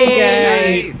 There we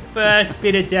go. Nice. First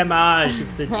bit of damage.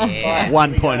 Of the Yeah.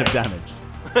 1 point of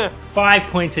damage. 5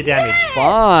 points of damage.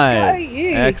 5. Go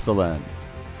you. Excellent.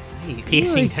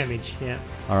 Piercing Nice. damage. Yeah.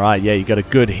 All right, yeah, you got a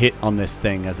good hit on this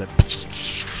thing as it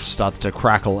starts to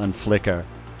crackle and flicker.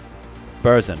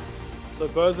 Burzin. So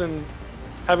Burzin,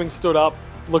 having stood up,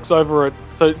 looks over at.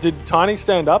 So did Tiny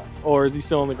stand up, or is he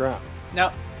still on the ground?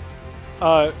 No.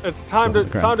 It's time Still to on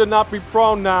the ground. not be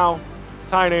prone now,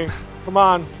 Tiny. Come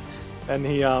on. And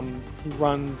he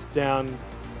runs down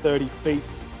 30 feet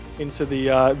into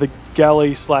the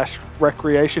galley /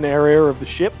 recreation area of the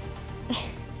ship.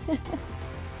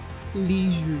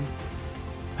 Leisure.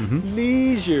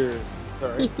 Leisure.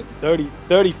 Sorry,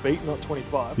 30 feet, not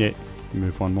 25. Yeah, you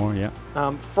move one more, yeah.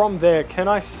 From there, can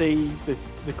I see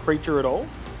the creature at all?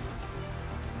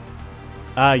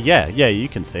 Yeah, you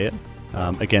can see it.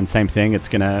 Again, same thing. It's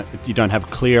gonna. You don't have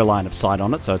clear line of sight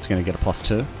on it, so it's gonna get a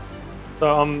 +2.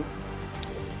 So I'm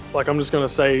just gonna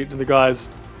say to the guys,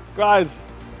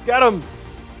 get him,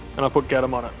 and I put get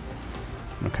him on it.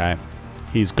 Okay.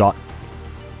 He's got.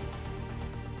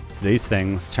 It's these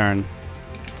things turn.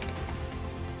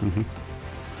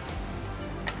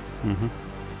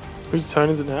 Whose turn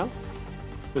is it now?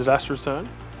 Is it Astra's turn?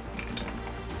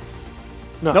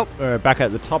 No. Nope. We're back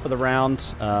at the top of the round.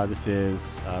 This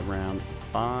is round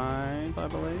 5, I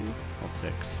believe, or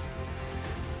 6.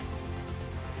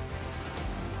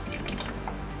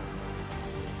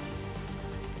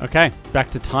 Okay,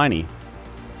 back to Tiny.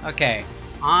 Okay.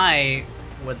 I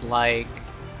would like.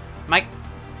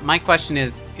 My question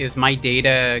is my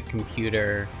data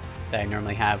computer that I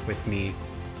normally have with me,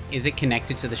 is it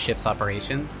connected to the ship's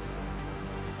operations?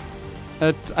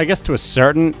 I guess to a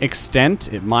certain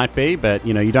extent it might be, but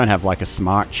you know you don't have like a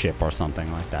smart chip or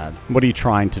something like that. What are you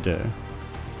trying to do?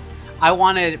 I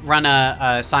want to run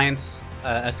a science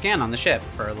a scan on the ship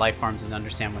for life forms and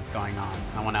understand what's going on.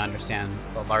 I want to understand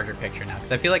the larger picture now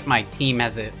because I feel like my team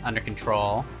has it under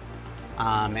control,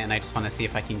 and I just want to see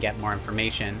if I can get more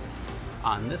information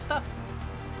on this stuff.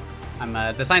 I'm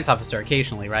the science officer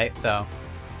occasionally, right? So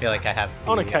I feel like I have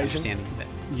On the occasion. understanding of it.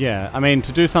 Yeah, I mean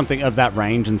to do something of that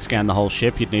range and scan the whole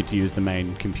ship, you'd need to use the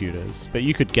main computers. But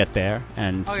you could get there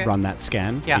and Okay. run that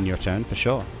scan Yeah. in your turn for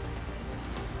sure.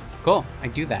 Cool, I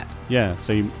do that. Yeah,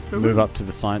 so you move up to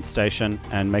the science station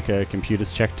and make a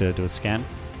computers check to do a scan.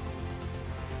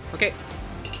 Okay.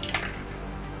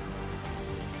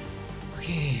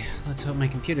 Okay, let's hope my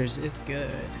computer's is good.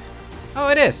 Oh,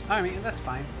 it is. I mean, that's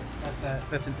fine.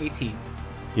 That's an 18.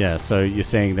 Yeah, so you're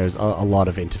saying there's a lot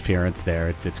of interference there.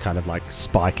 It's kind of like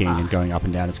spiking and going up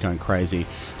and down. It's going crazy.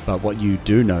 But what you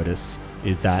do notice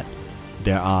is that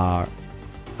there are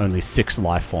only 6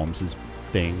 life forms as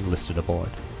being listed aboard.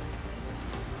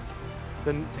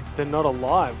 Then they're not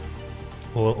alive.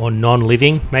 Or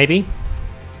non-living, maybe.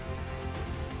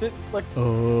 Like,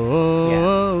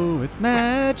 Oh, it's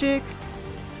magic.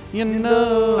 You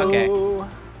know. Okay.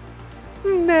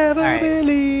 Never All right.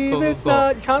 believe Cool, it's cool.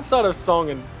 not. You can't start a song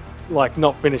and like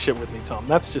not finish it with me, Tom.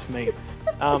 That's just me.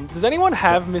 Does anyone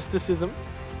have mysticism?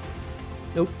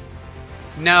 Nope.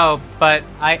 No, but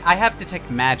I have detect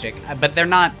magic, but they're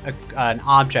not an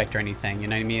object or anything. You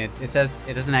know what I mean? It says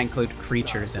it doesn't include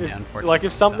creatures in it, unfortunately. Like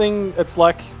if something, it's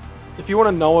like if you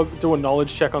want to do a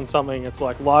knowledge check on something, it's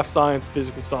like life science,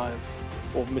 physical science,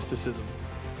 or mysticism.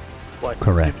 Like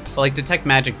Correct. So, like detect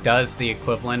magic does the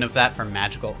equivalent of that for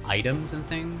magical items and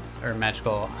things, or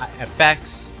magical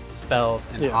effects, spells,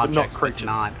 and Yeah, but not objects, creatures.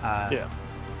 not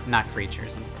not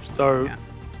creatures, unfortunately. So yeah.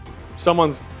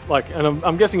 someone's like, and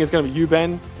I'm guessing it's going to be you,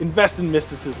 Ben. Invest in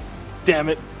mysticism. Damn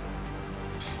it.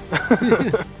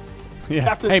 Yeah.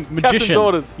 Captain- Hey, Captain's magician,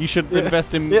 orders. you should Yeah.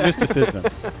 invest in Yeah. mysticism.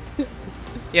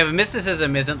 Yeah, but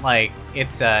mysticism isn't like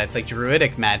it's like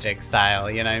druidic magic style,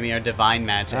 you know what I mean, or divine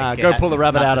magic. Go pull the It's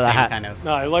rabbit not out of the same hat. Kind of.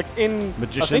 No, like in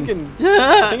Magician?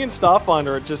 I think in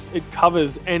Starfinder, it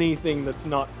covers anything that's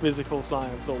not physical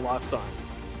science or life science.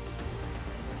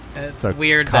 It's So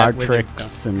weird card that wizards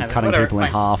tricks don't and have it. cutting Whatever, people in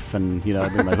fine. half and, you know,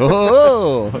 being like,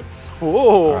 oh.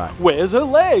 Oh, Alright. where's her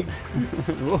legs?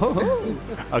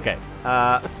 Okay.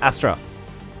 Astra.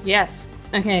 Yes.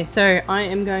 Okay, so I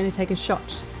am going to take a shot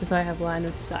because I have line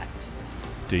of sight.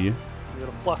 Do you? You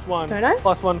got a +1. Don't I?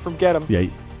 +1 from Get 'em. Yeah.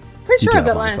 Pretty You sure do I've have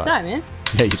got line line of of sight. sight, man.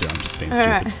 Yeah, you do. I'm just being stupid.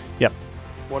 Alright. Yep.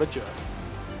 What a jerk.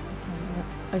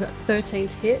 I got 13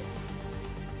 to hit.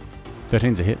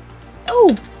 13's a hit.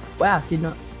 Oh! Wow, did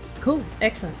not. Cool.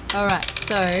 Excellent. Alright,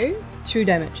 so 2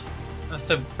 damage. Oh,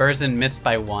 so Burzin missed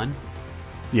by 1.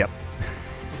 Yep.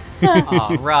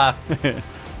 Oh, rough.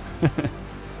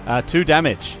 2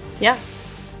 damage. Yeah.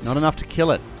 Not enough to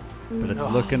kill it, but it's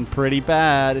looking pretty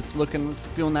bad. It's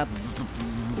doing that.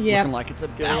 Yeah. Looking like it's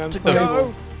Getting about on to some go.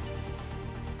 toes.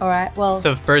 Alright, well.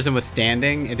 So if Burzin was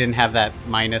standing, it didn't have that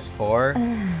 -4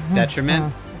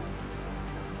 detriment.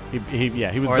 He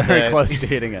was Or very the- close to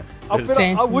hitting it. I, It was bet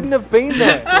just- I wouldn't have been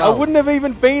there. I wouldn't have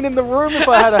even been in the room if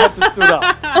I had to stood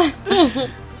up.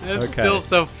 It's Okay. still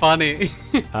so funny.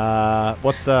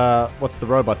 what's the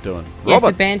robot doing? Yeah, so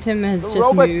Robot. Bantam has The just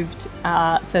robot- moved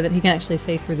so that he can actually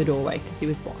see through the doorway because he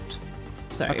was blocked.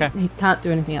 So Okay. he can't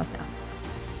do anything else now.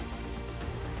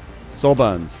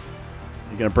 Sawbones.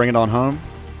 You gonna bring it on home?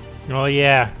 Oh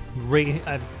yeah,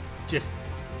 I just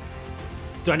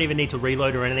don't even need to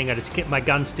reload or anything. I just keep my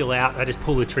gun still out. I just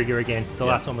pull the trigger again. The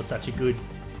Yeah. last one was such a good,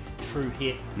 true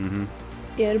hit.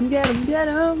 Get him, get him, get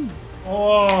him.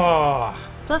 Oh,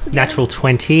 Plus a natural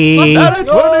 20. Plus Out of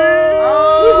 20!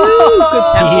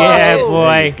 Good tempo. Yeah, There you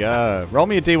boy. go. Roll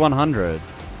me a D100.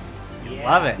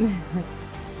 Love it.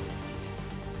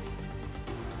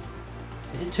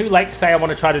 Is it too late to say I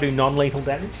want to try to do non-lethal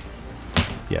damage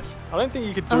Yes. I don't think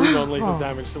you could do non-lethal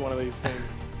damage to one of these things.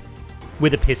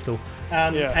 with a pistol?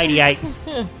 Yeah. 88.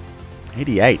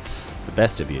 88. The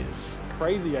best of years.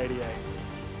 Crazy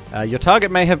 88. Your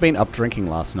target may have been up drinking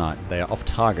last night. They are off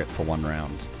target for 1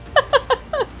 round.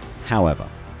 However,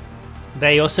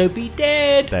 They also be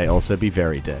dead. they also be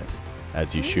very dead.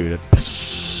 As you shoot it,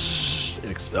 it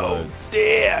explodes.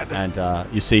 Dead. And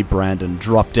you see Brandon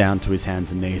drop down to his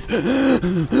hands and knees.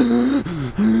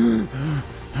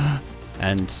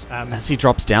 And as he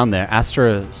drops down there,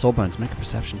 Astra Sawbones, make a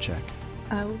perception check.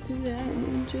 I will do that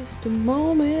in just a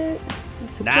moment.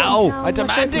 Now! I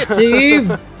demand it! Perceive.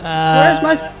 Where's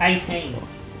my 18.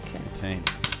 18.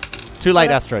 Too late,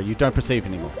 Astra. You don't perceive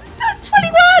anymore.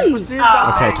 21!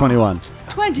 Okay, 21.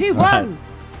 21! Right.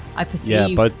 I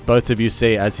perceive. Yeah, both of you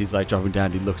see as he's like dropping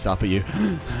down, he looks up at you.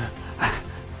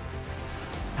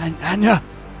 Anya!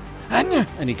 Anya!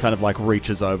 And he kind of like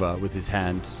reaches over with his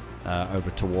hand over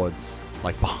towards,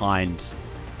 like behind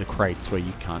the crates where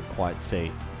you can't quite see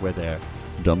where their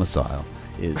domicile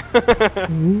is.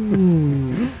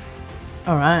 Ooh.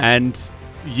 All right. And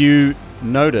you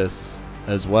notice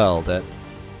as well that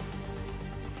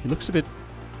he looks a bit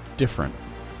different.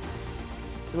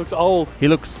 He looks old. He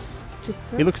looks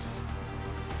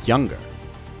younger.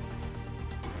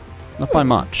 Not by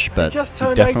much, but just he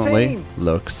turned definitely 18.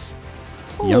 looks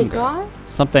Cool younger. guy.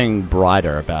 Something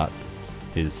brighter about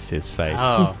his face.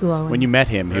 Oh. He's glowing. When you met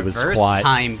him, he was Reverse quite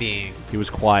time beings. he was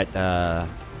quite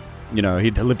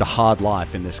he'd lived a hard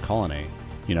life in this colony.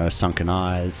 You know, sunken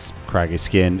eyes, craggy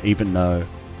skin, even though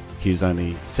He's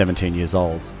only 17 years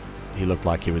old. He looked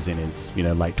like he was in his,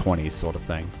 late 20s sort of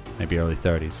thing, maybe early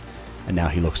 30s, and now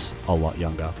he looks a lot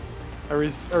younger. Are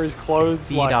his clothes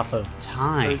Feed like off of are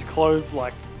time. his clothes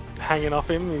like hanging off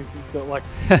him? He's got like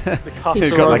the cuffs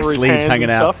He's are got, like, over his sleeves hands hanging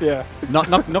and out. Stuff.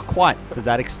 Yeah. Not quite to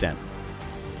that extent.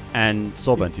 And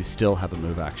Sawbones, you still have a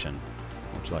move action.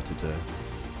 What would you like to do?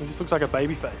 He just looks like a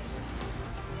baby face.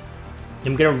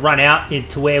 I'm going to run out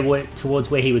towards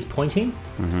where he was pointing.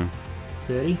 Mm-hmm.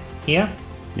 30 here.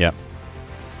 Yep.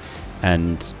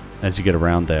 And as you get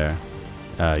around there,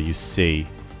 you see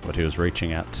what he was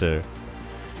reaching out to.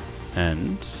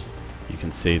 And you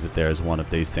can see that there is one of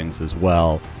these things as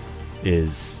well.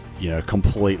 Is,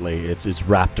 completely, it's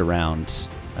wrapped around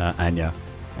Anya.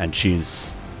 And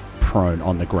she's prone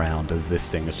on the ground as this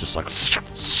thing is just like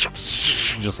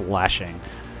just lashing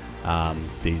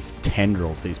these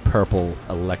tendrils, these purple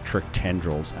electric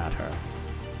tendrils at her.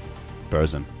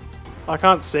 Bosun. I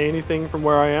can't see anything from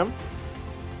where I am.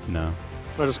 No.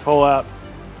 I just call out,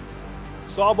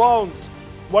 Sawbones,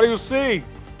 what do you see?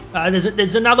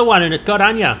 There's another one, and it's got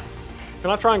Anya.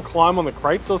 Can I try and climb on the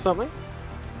crates or something?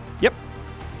 Yep.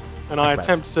 And I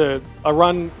Acrobatics. attempt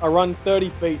to. I run 30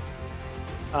 feet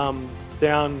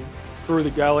down through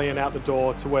the galley and out the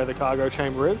door to where the cargo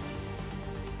chamber is.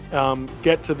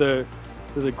 Get to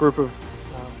there's a group of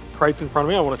crates in front of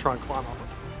me. I want to try and climb up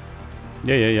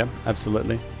it. Yeah.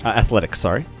 Absolutely. Athletics,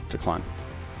 sorry, to climb.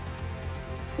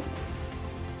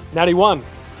 Natty 1.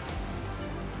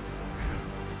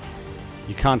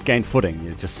 You can't gain footing.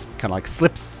 It just kind of like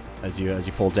slips as you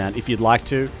fall down. If you'd like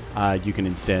to, you can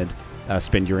instead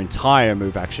spend your entire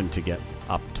move action to get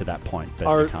up to that point,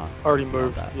 but you can't. Already beyond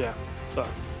moved. that. Yeah. So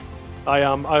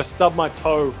I stub my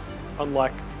toe on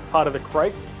like part of the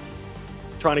crate,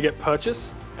 trying to get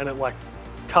purchase, and it like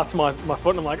cuts my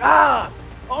foot, and I'm like,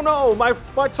 oh no,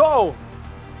 my toe.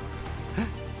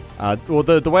 Well,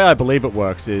 the way I believe it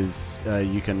works is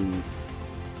you can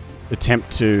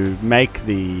attempt to make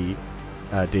the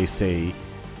DC,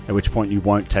 at which point you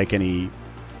won't take any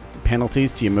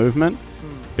penalties to your movement.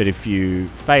 But if you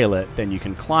fail it, then you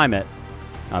can climb it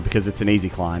because it's an easy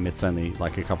climb. It's only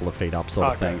like a couple of feet up sort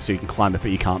of thing. So you can climb it,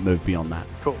 but you can't move beyond that.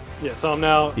 Cool. Yeah. So I'm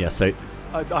now. Yeah, so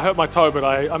I hurt my toe, but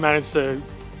I managed to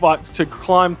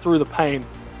climb through the pain,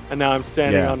 and now I'm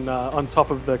standing on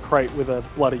top of the crate with a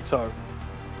bloody toe.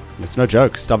 it's no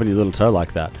joke, stubbing your little toe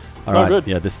like that. All not right, good.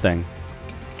 yeah, this thing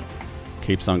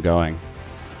keeps on going.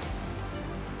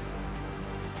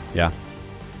 Yeah.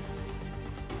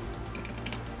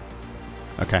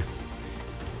 Okay.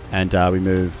 And we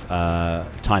move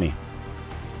Tiny.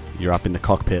 You're up in the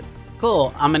cockpit.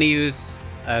 Cool. I'm going to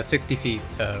use 60 feet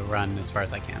to run as far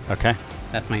as I can. Okay.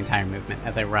 That's my entire movement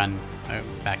as I run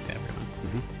back to everyone.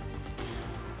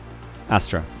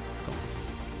 Astra.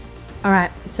 All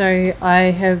right, so I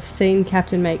have seen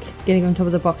Captain make getting on top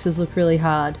of the boxes look really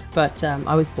hard, but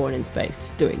I was born in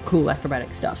space doing cool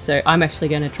acrobatic stuff, so I'm actually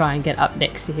going to try and get up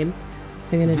next to him.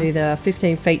 So I'm going to do the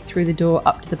 15 feet through the door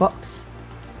up to the box,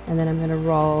 and then I'm going to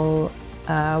roll,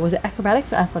 was it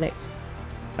acrobatics or athletics?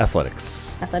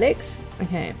 Athletics. Athletics,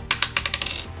 okay.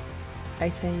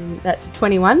 18, that's a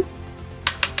 21.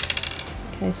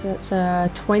 Okay, so that's a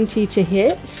 20 to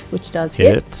hit, which does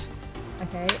hit.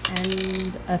 Okay,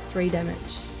 and a 3 damage.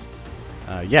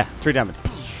 Yeah, 3 damage.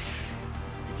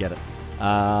 You get it.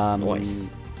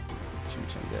 Nice.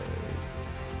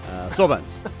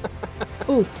 Sawbones.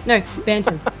 Ooh, no,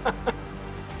 Bantam.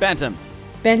 Bantam.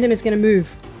 Bantam is going to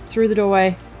move through the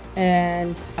doorway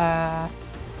and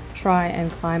try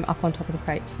and climb up on top of the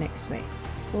crates next to me.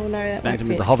 Oh no, that Bantam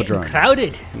won't is a fit. hover drone.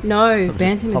 Crowded. No, Just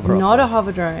Bantam is hover up not there. a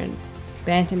hover drone.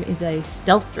 Bantam is a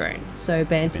stealth drone. So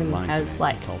Been Bantam lying to has me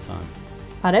like... this whole time.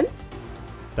 Pardon?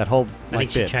 That whole I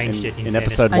think she bit changed in, it in in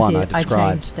fairness. episode I 1 did. I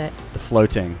described changed it. the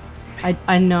floating.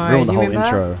 I know. Ruined the you whole remember?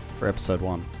 intro for episode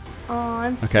 1. Oh,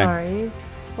 I'm sorry.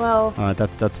 Well, Alright,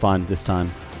 that's fine this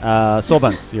time.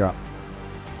 Sawbones, you're up.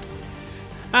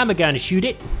 I'm going to shoot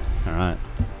it. Alright.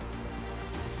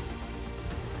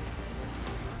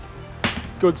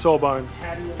 Good Sawbones.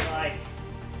 How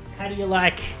do you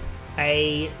like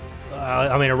a...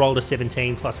 I rolled a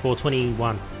 17 plus 4,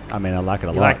 21. I mean, I like it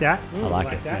a lot. You like that? I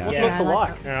like it. that? Yeah. What's Yeah. not to I like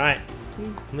like? All right.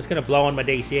 I'm just going to blow on my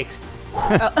D6.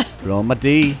 Roll my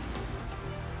D.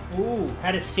 Ooh,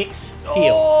 how does 6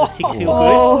 feel? Does 6 feel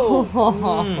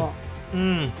oh.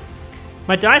 good?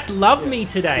 My dice love me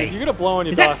today. You're gonna blow on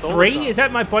your Is that dice all the 3? time. Is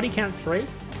that my body count 3?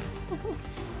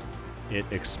 It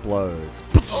explodes.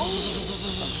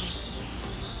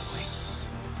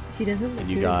 She doesn't look And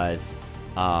you good. guys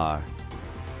are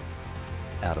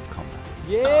out of combat.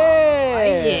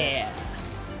 Yeah.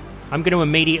 I'm going to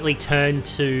immediately turn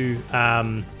to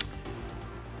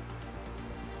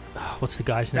what's the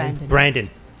guy's name? Brandon.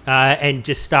 And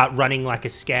just start running like a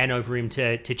scan over him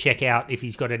to check out if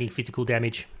he's got any physical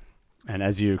damage. And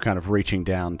as you kind of reaching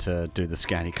down to do the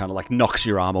scan, he kind of like knocks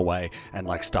your arm away and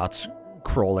like starts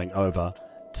crawling over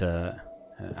to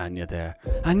Anya there.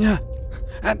 Anya!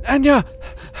 Anya!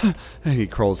 And he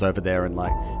crawls over there and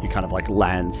like he kind of like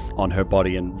lands on her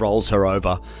body and rolls her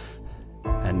over.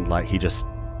 And like he just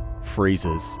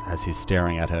freezes as he's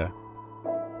staring at her.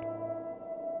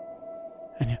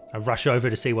 Anya. I rush over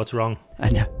to see what's wrong.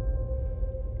 Anya.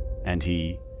 And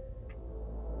he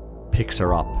picks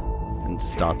her up and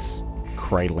starts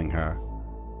cradling her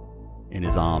in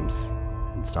his arms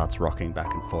and starts rocking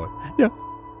back and forth. Anya.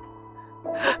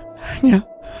 Anya.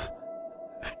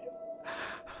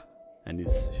 And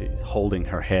he's holding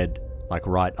her head like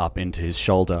right up into his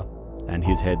shoulder, and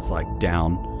his head's like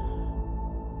down,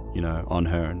 you know, on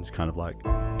her, and he's kind of like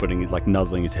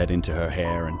nuzzling his head into her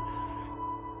hair, and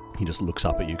he just looks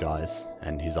up at you guys,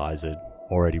 and his eyes are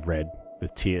already red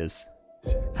with tears.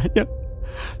 Anya.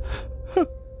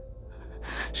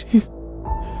 She's...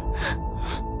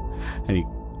 And he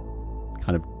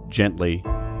kind of gently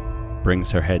brings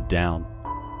her head down.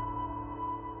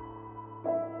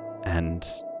 And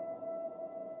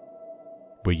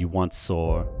where you once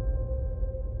saw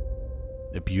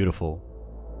a beautiful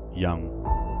young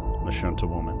Lashunta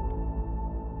woman,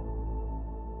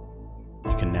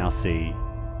 you can now see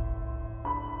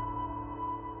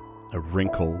a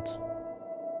wrinkled,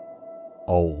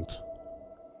 old,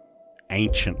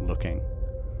 ancient-looking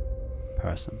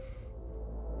person.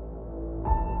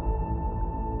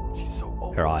 She's so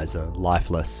old. Her eyes are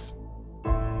lifeless,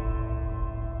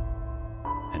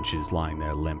 and she's lying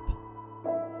there limp.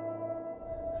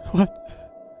 What's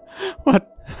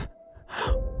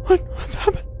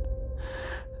happened?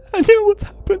 I knew what's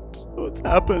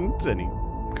happened. And he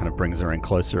kind of brings her in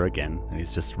closer again, and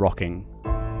he's just rocking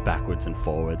backwards and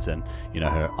forwards, and you know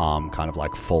her arm kind of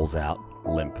like falls out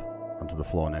limp onto the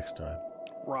floor next to her.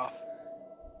 Rough.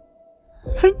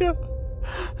 Anya.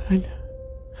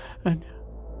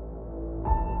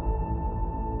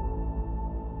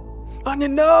 Anya,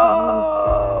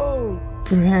 no!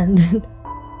 Brandon.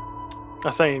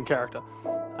 I say in character.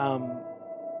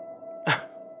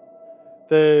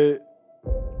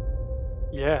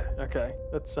 Yeah, okay.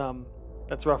 That's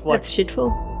rough. Like, That's shitful.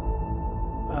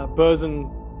 Burzin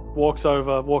walks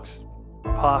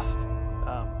past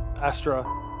Astra,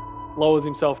 lowers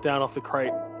himself down off the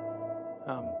crate,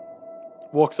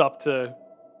 walks up to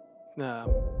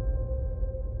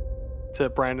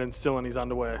Brandon still in his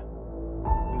underwear,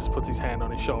 and just puts his hand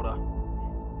on his shoulder.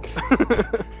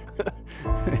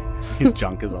 His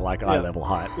junk is at like eye level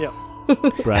height. Yeah.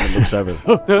 Brandon looks over.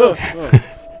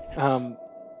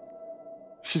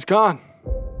 She's gone.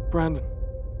 Brandon,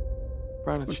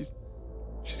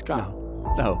 she's gone.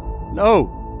 No.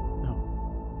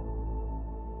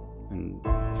 And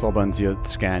Sawbones, your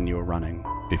scan you were running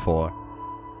before,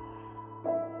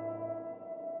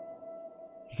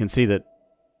 you can see that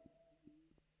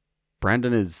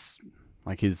Brandon is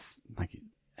like his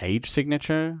age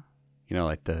signature, you know,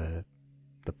 like the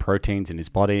proteins in his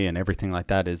body and everything like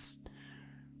that is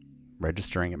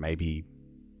registering at maybe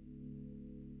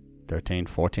 13,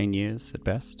 14 years at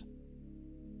best.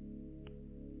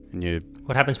 And you...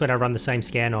 What happens when I run the same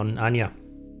scan on Anya?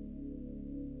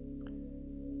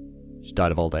 She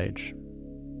died of old age.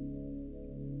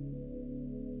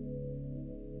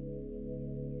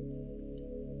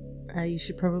 You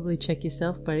should probably check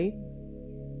yourself, buddy.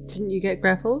 Didn't you get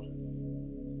grappled?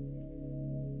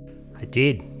 I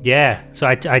did, yeah. So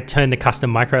I turned the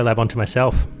custom microlab onto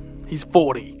myself. He's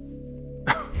 40.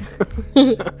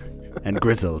 And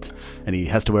grizzled, and he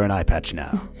has to wear an eye patch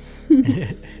now.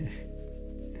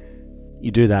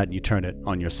 You do that, and you turn it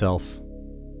on yourself,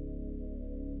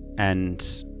 and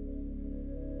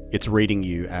it's reading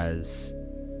you as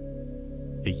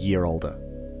a year older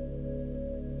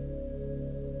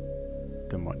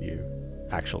than what you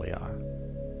actually are.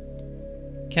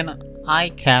 Can I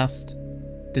cast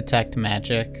Detect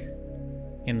Magic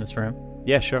in this room?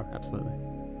 Yeah, sure, absolutely.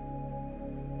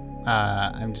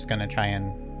 I'm just gonna try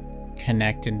and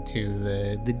connect into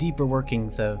the deeper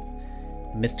workings of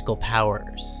mystical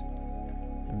powers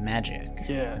and magic.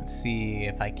 Yeah. And see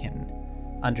if I can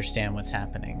understand what's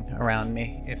happening around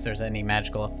me, if there's any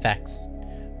magical effects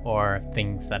or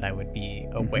things that I would be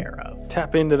aware of.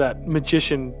 Tap into that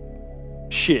magician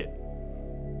shit.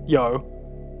 Yo.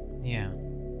 Yeah.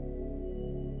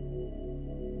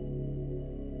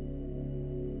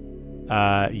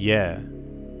 Yeah,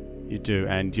 you do,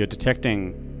 and you're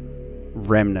detecting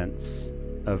remnants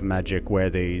of magic where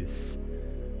these,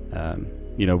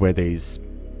 where these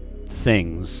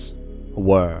things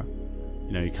were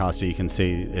you cast it, you can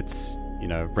see it's,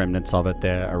 remnants of it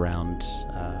there around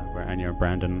where Anya and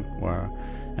Brandon were,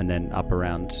 and then up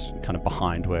around kind of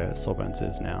behind where Sawbones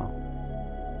is now.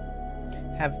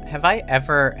 Have I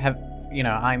ever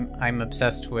I'm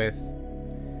obsessed with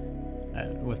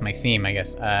my theme, I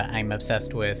guess. I'm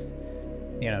obsessed with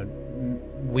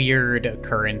weird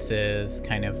occurrences,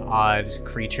 kind of odd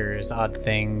creatures, odd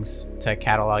things to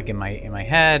catalog in my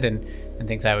head, and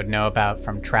things I would know about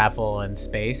from travel and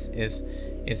space. Is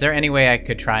there any way I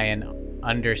could try and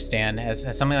understand, has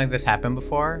something like this happened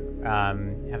before?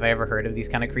 Have I ever heard of these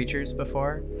kind of creatures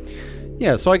before?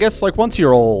 Yeah, so I guess like once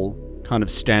you're all kind of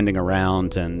standing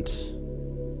around and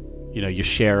you're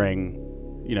sharing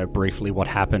briefly what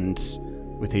happened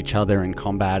with each other in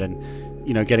combat, and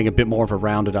getting a bit more of a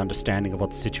rounded understanding of what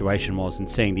the situation was and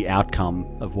seeing the outcome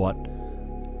of what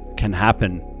can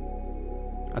happen.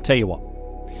 I'll tell you what.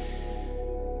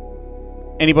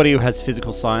 Anybody who has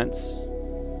physical science,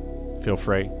 feel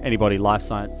free. Anybody life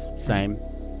science, same.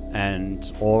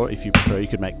 And or if you prefer, you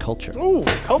could make culture. Ooh,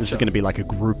 culture. This is going to be like a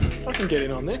group I can get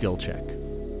in on this. skill check.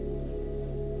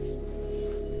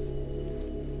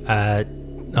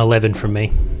 11 from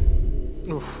me.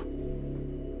 Oof.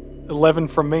 11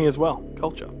 from me as well.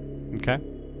 Culture. Okay.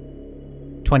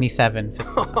 27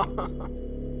 physical science.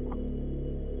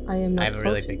 I am not I have a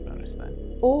really cultured big bonus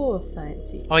then. or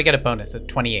sciencey. Oh, I get a bonus at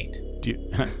 28. Do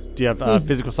you have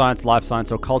physical science, life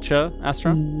science, or culture,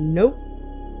 Astra? Nope.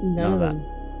 None of that. them.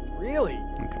 Really?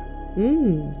 Okay.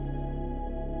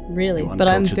 Really. You But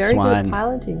I'm uncultured very swine. good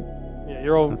piloting. Yeah,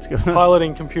 you're all That's good.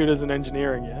 piloting computers and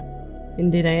engineering, yeah?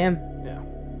 Indeed, I am. Yeah.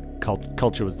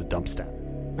 Culture was the dump stat.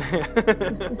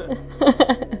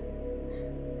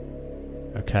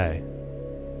 Okay.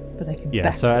 But I can Yeah,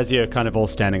 back so as you're kind of all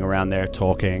standing around there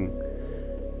talking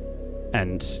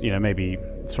and, maybe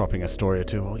swapping a story or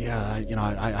two, well, yeah,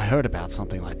 I heard about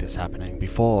something like this happening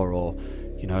before, or,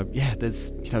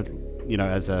 there's,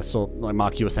 as a sort, like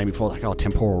Mark, you were saying before, like,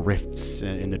 temporal rifts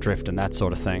in the drift and that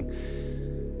sort of thing.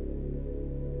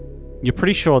 You're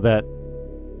pretty sure that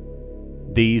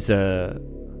these are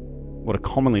what are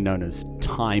commonly known as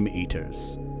time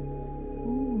eaters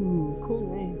Ooh,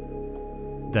 cool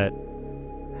name. that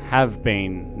have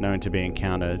been known to be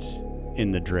encountered in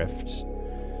the drift.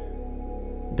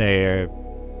 They're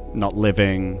not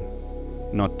living,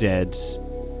 not dead.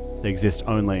 They exist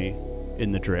only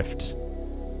in the drift.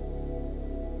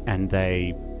 And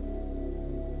they,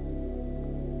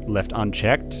 left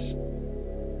unchecked,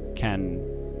 can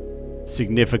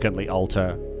significantly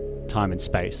alter time and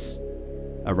space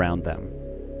around them.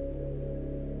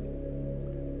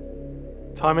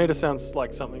 Time Eater sounds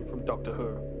like something from Doctor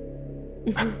Who.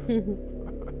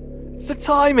 It's the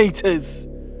Time Eaters!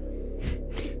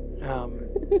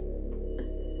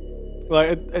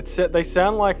 They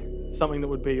sound like something that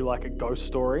would be like a ghost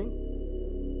story.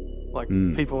 Like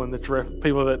people in the drift,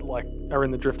 people that like are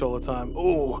in the drift all the time.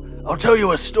 Oh, I'll tell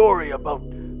you a story about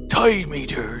Time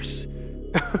Eaters.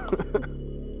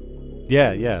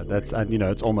 Yeah, that's,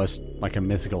 it's almost like a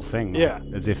mythical thing. Like, Yeah.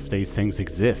 as if these things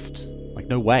exist. Like,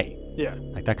 no way. Yeah.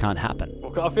 Like, that can't happen.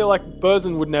 Well, I feel like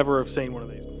Burzin would never have seen one of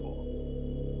these before.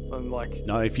 And like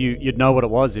No, if you'd know what it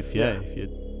was if Yeah.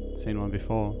 you'd seen one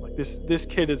before. this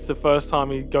kid, it's the first time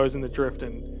he goes in the drift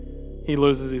and he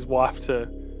loses his wife to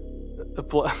a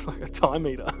time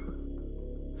eater.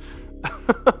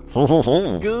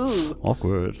 Goo.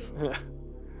 Awkward. Yeah.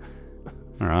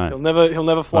 All right. He'll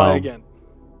never fly Well, again.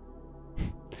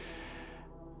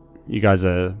 You guys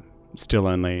are still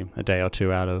only a day or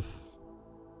two out of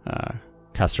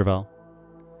Castrovel.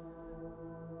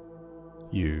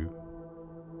 You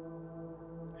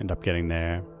end up getting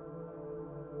there,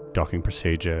 docking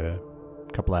procedure,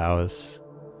 a couple hours,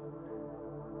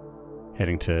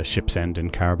 heading to Ship's End in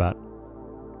Karabat.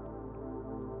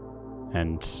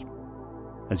 And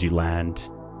as you land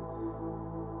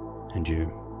and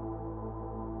you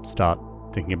start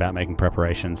thinking about making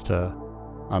preparations to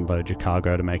unload your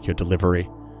cargo to make your delivery,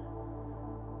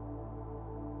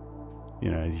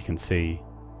 as you can see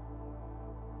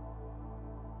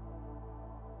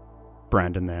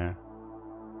Brandon there,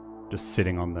 just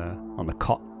sitting on the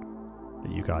cot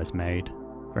that you guys made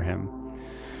for him.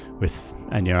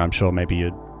 And I'm sure maybe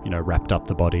you'd wrapped up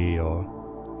the body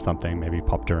or something, maybe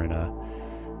popped her in a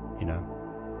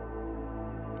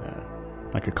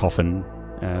like a coffin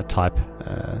type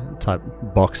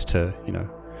box to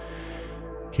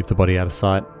keep the body out of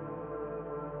sight.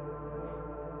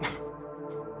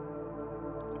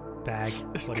 Bag.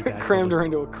 Bloody bag. Crammed her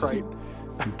into a crate.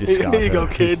 Discard Here you go,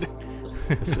 her. kid.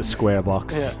 It's a square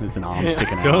box. Yeah. There's an arm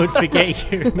sticking out. Don't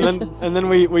forget your And then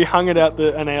we hung it out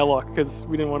an airlock because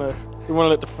we didn't want to. We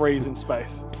wanted it to freeze in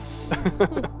space.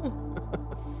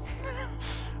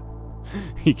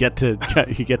 You get to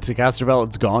Castrovel,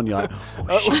 it's gone. You're like,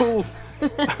 oh,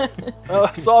 shit.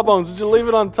 Sawbones, did you leave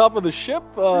it on top of the ship?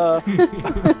 Oh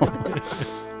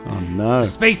no.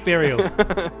 space burial.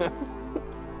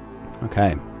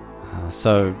 Okay.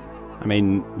 So, I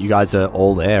mean, you guys are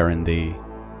all there in the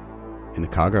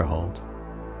cargo hold.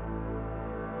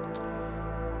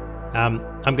 I'm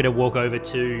going to walk over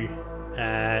to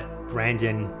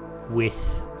Brandon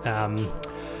with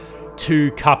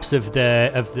 2 cups of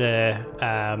the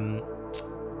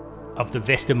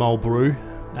Vestamol brew,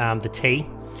 the tea,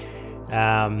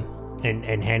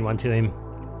 and hand one to him.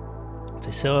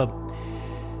 So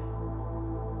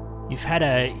you've had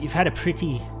a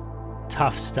pretty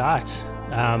tough start.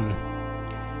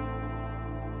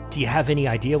 Do you have any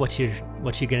idea what you're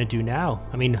going to do now?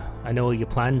 I mean, I know your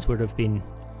plans would have been,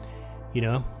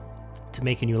 to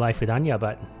make a new life with Anya,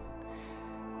 but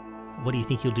what do you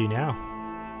think you'll do now?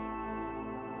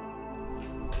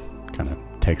 Kind of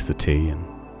takes the tea and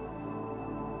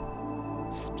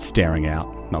staring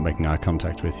out, not making eye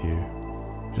contact with you,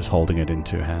 just holding it in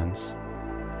 2 hands.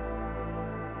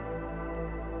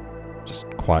 Just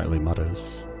quietly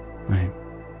mutters,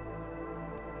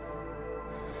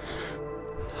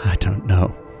 I don't know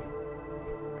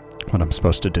what I'm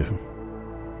supposed to do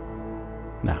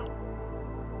now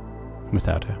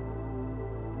without her.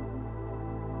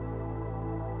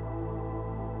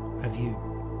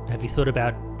 Have you thought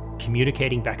about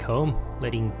communicating back home,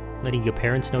 letting your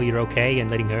parents know you're okay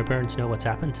and letting her parents know what's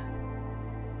happened?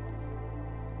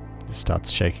 He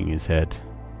starts shaking his head.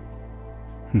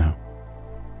 No,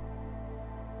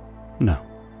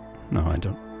 I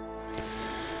don't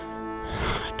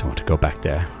want to go back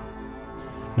there.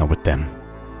 Not with them.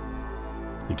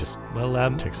 He just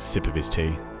takes a sip of his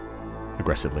tea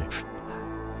aggressively.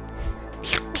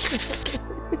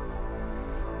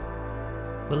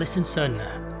 Well, listen, son.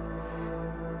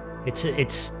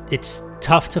 It's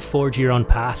tough to forge your own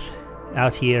path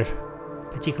out here,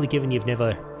 particularly given you've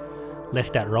never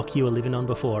left that rock you were living on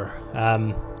before. I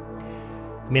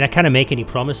mean, I can't make any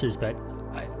promises, but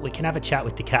we can have a chat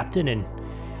with the captain, and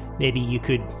maybe you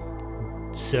could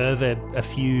serve a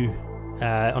few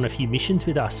on a few missions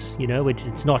with us.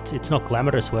 It's not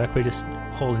glamorous work. We're just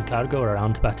hauling cargo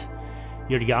around, but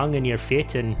you're young and you're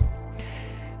fit, and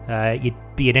you'd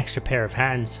be an extra pair of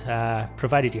hands,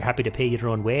 provided you're happy to pay your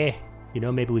own way.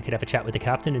 Maybe we could have a chat with the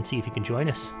captain and see if you can join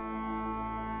us.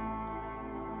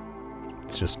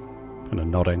 It's just kind of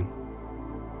nodding.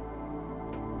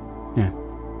 Yeah.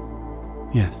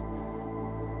 Yes.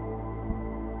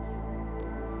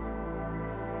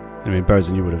 I mean,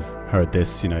 Bosun, you would have heard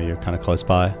this, you're kind of close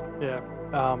by. Yeah.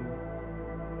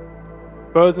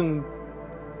 Bosun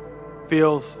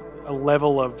feels a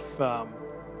level of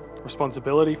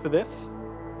responsibility for this,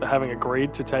 for having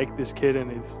agreed to take this kid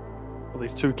and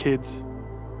these 2 kids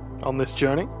on this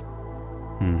journey.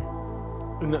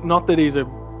 Not that he's a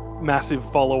massive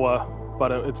follower,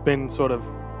 but it's been sort of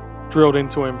drilled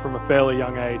into him from a fairly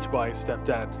young age by his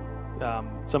stepdad.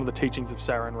 Some of the teachings of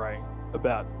Sarenrae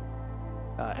about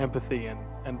empathy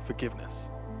and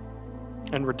forgiveness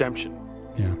and redemption.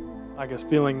 Yeah. I guess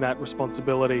feeling that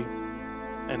responsibility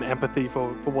and empathy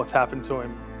for what's happened to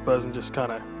him, Bosun just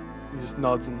he just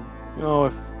nods and,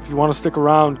 if you want to stick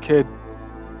around, kid,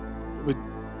 we'd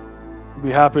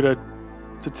be happy to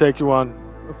take you on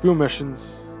a few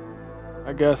missions.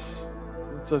 I guess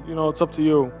it's up to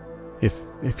you. If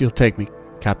you'll take me,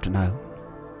 Captain, I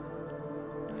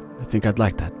think I'd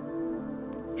like that.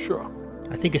 Sure.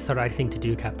 I think it's the right thing to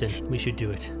do, Captain. We should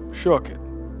do it. Sure, kid.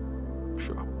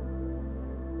 Sure.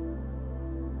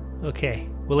 Okay.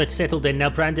 Well, let's settle then. Now,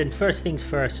 Brandon, first things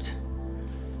first.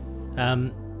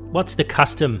 What's the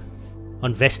custom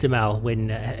on Vestamal when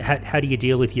how do you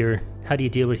deal with your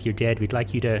dead? We'd like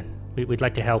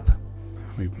to help.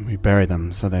 We bury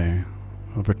them so they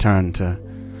will return to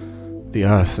the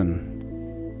earth and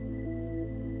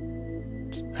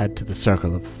just add to the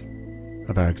circle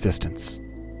of our existence.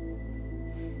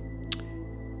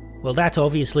 Well, that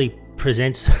obviously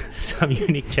presents some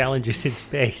unique challenges in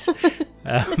space.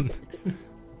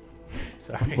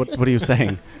 Sorry. What are you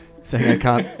saying? Saying I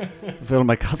can't fulfill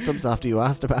my customs after you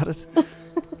asked about it?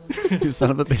 You son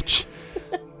of a bitch.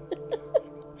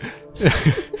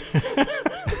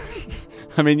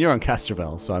 I mean, you're on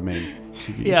Castrovel, so I mean...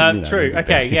 True.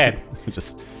 Okay, yeah.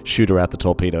 Just shoot her out the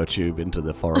torpedo tube into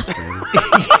the forest.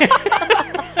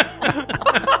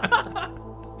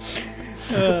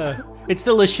 It's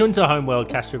the Lashunta homeworld,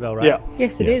 Castrovel, right? Yeah.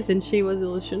 Yes, it is, and she was a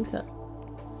Lashunta.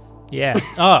 Yeah.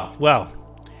 Oh, well.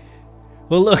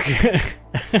 Well, look.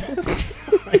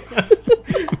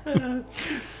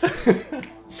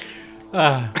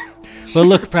 Well,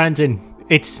 look, Brandon.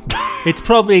 It's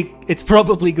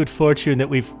probably good fortune that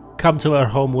we've come to our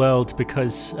home world,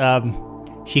 because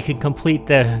she can complete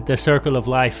the circle of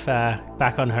life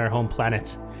back on her home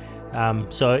planet.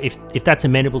 So if that's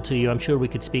amenable to you, I'm sure we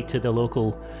could speak to the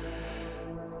local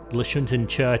Lashuntan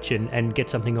church and get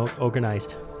something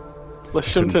organized.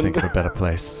 Couldn't think of a better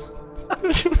place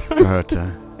for her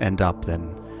to end up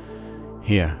than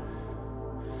here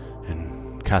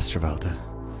in Castrovel,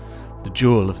 the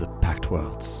jewel of the Pact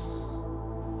Worlds.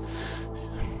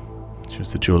 She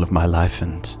was the jewel of my life,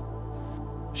 and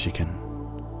she can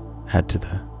add to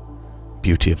the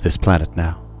beauty of this planet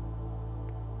now,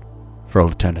 for all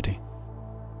eternity.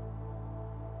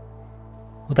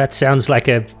 Well, that sounds like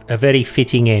a very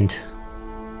fitting end.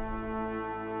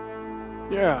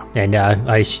 Yeah. And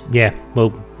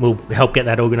we'll help get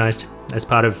that organised as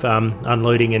part of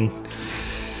unloading and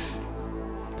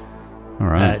All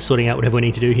right. sorting out whatever we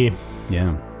need to do here.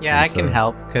 Yeah. Yeah, And I can so-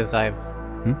 help because I've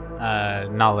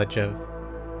knowledge of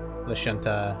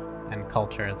Lashunta and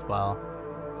culture as well.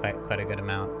 Quite a good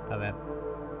amount of it.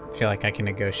 I feel like I can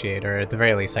negotiate, or at the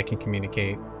very least, I can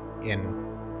communicate in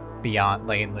beyond,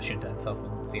 like in Lashunta itself,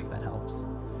 and see if that helps.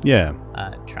 Yeah.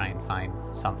 Try and find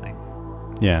something.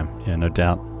 Yeah, no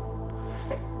doubt.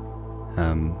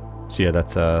 So yeah,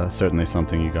 that's certainly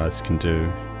something you guys can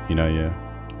do. You know, you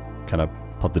kind of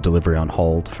put the delivery on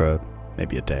hold for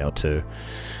maybe a day or two.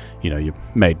 You know, you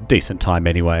made decent time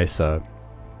anyway, so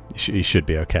you should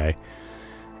be okay.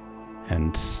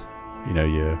 And, you know,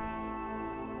 you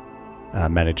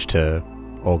managed to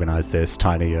organize this.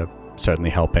 Tiny, you're certainly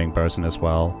helping Burzin as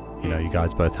well. You know, you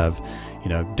guys both have, you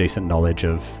know, decent knowledge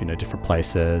of, you know, different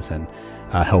places, and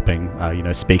helping, you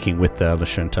know, speaking with the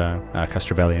Lashunta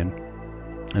Castrovelian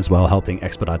as well, helping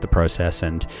expedite the process.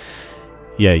 And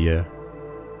yeah, you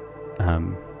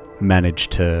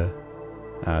managed to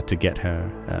get her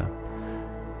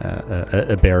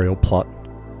a burial plot.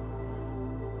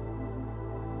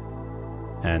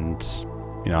 And,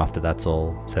 you know, after that's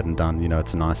all said and done, you know,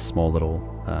 it's a nice small little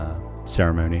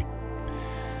ceremony.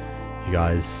 You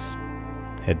guys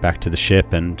head back to the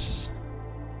ship and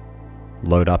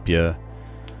load up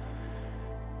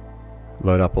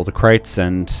all the crates,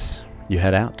 and you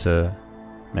head out to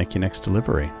make your next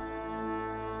delivery.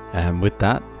 And with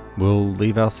that, we'll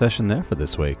leave our session there for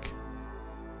this week.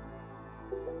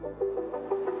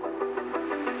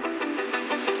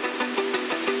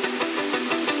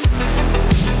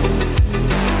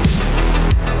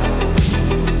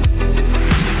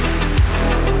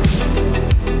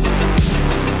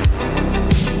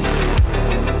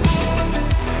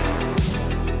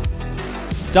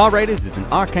 Star Raiders is an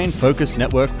Arcane Focus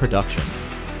Network production.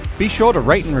 Be sure to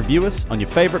rate and review us on your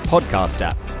favorite podcast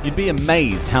app. You'd be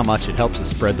amazed how much it helps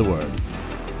us spread the word.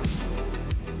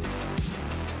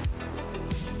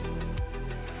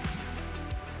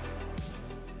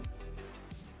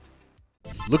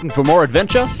 Looking for more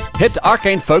adventure? Head to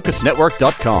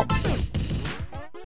arcanefocusnetwork.com.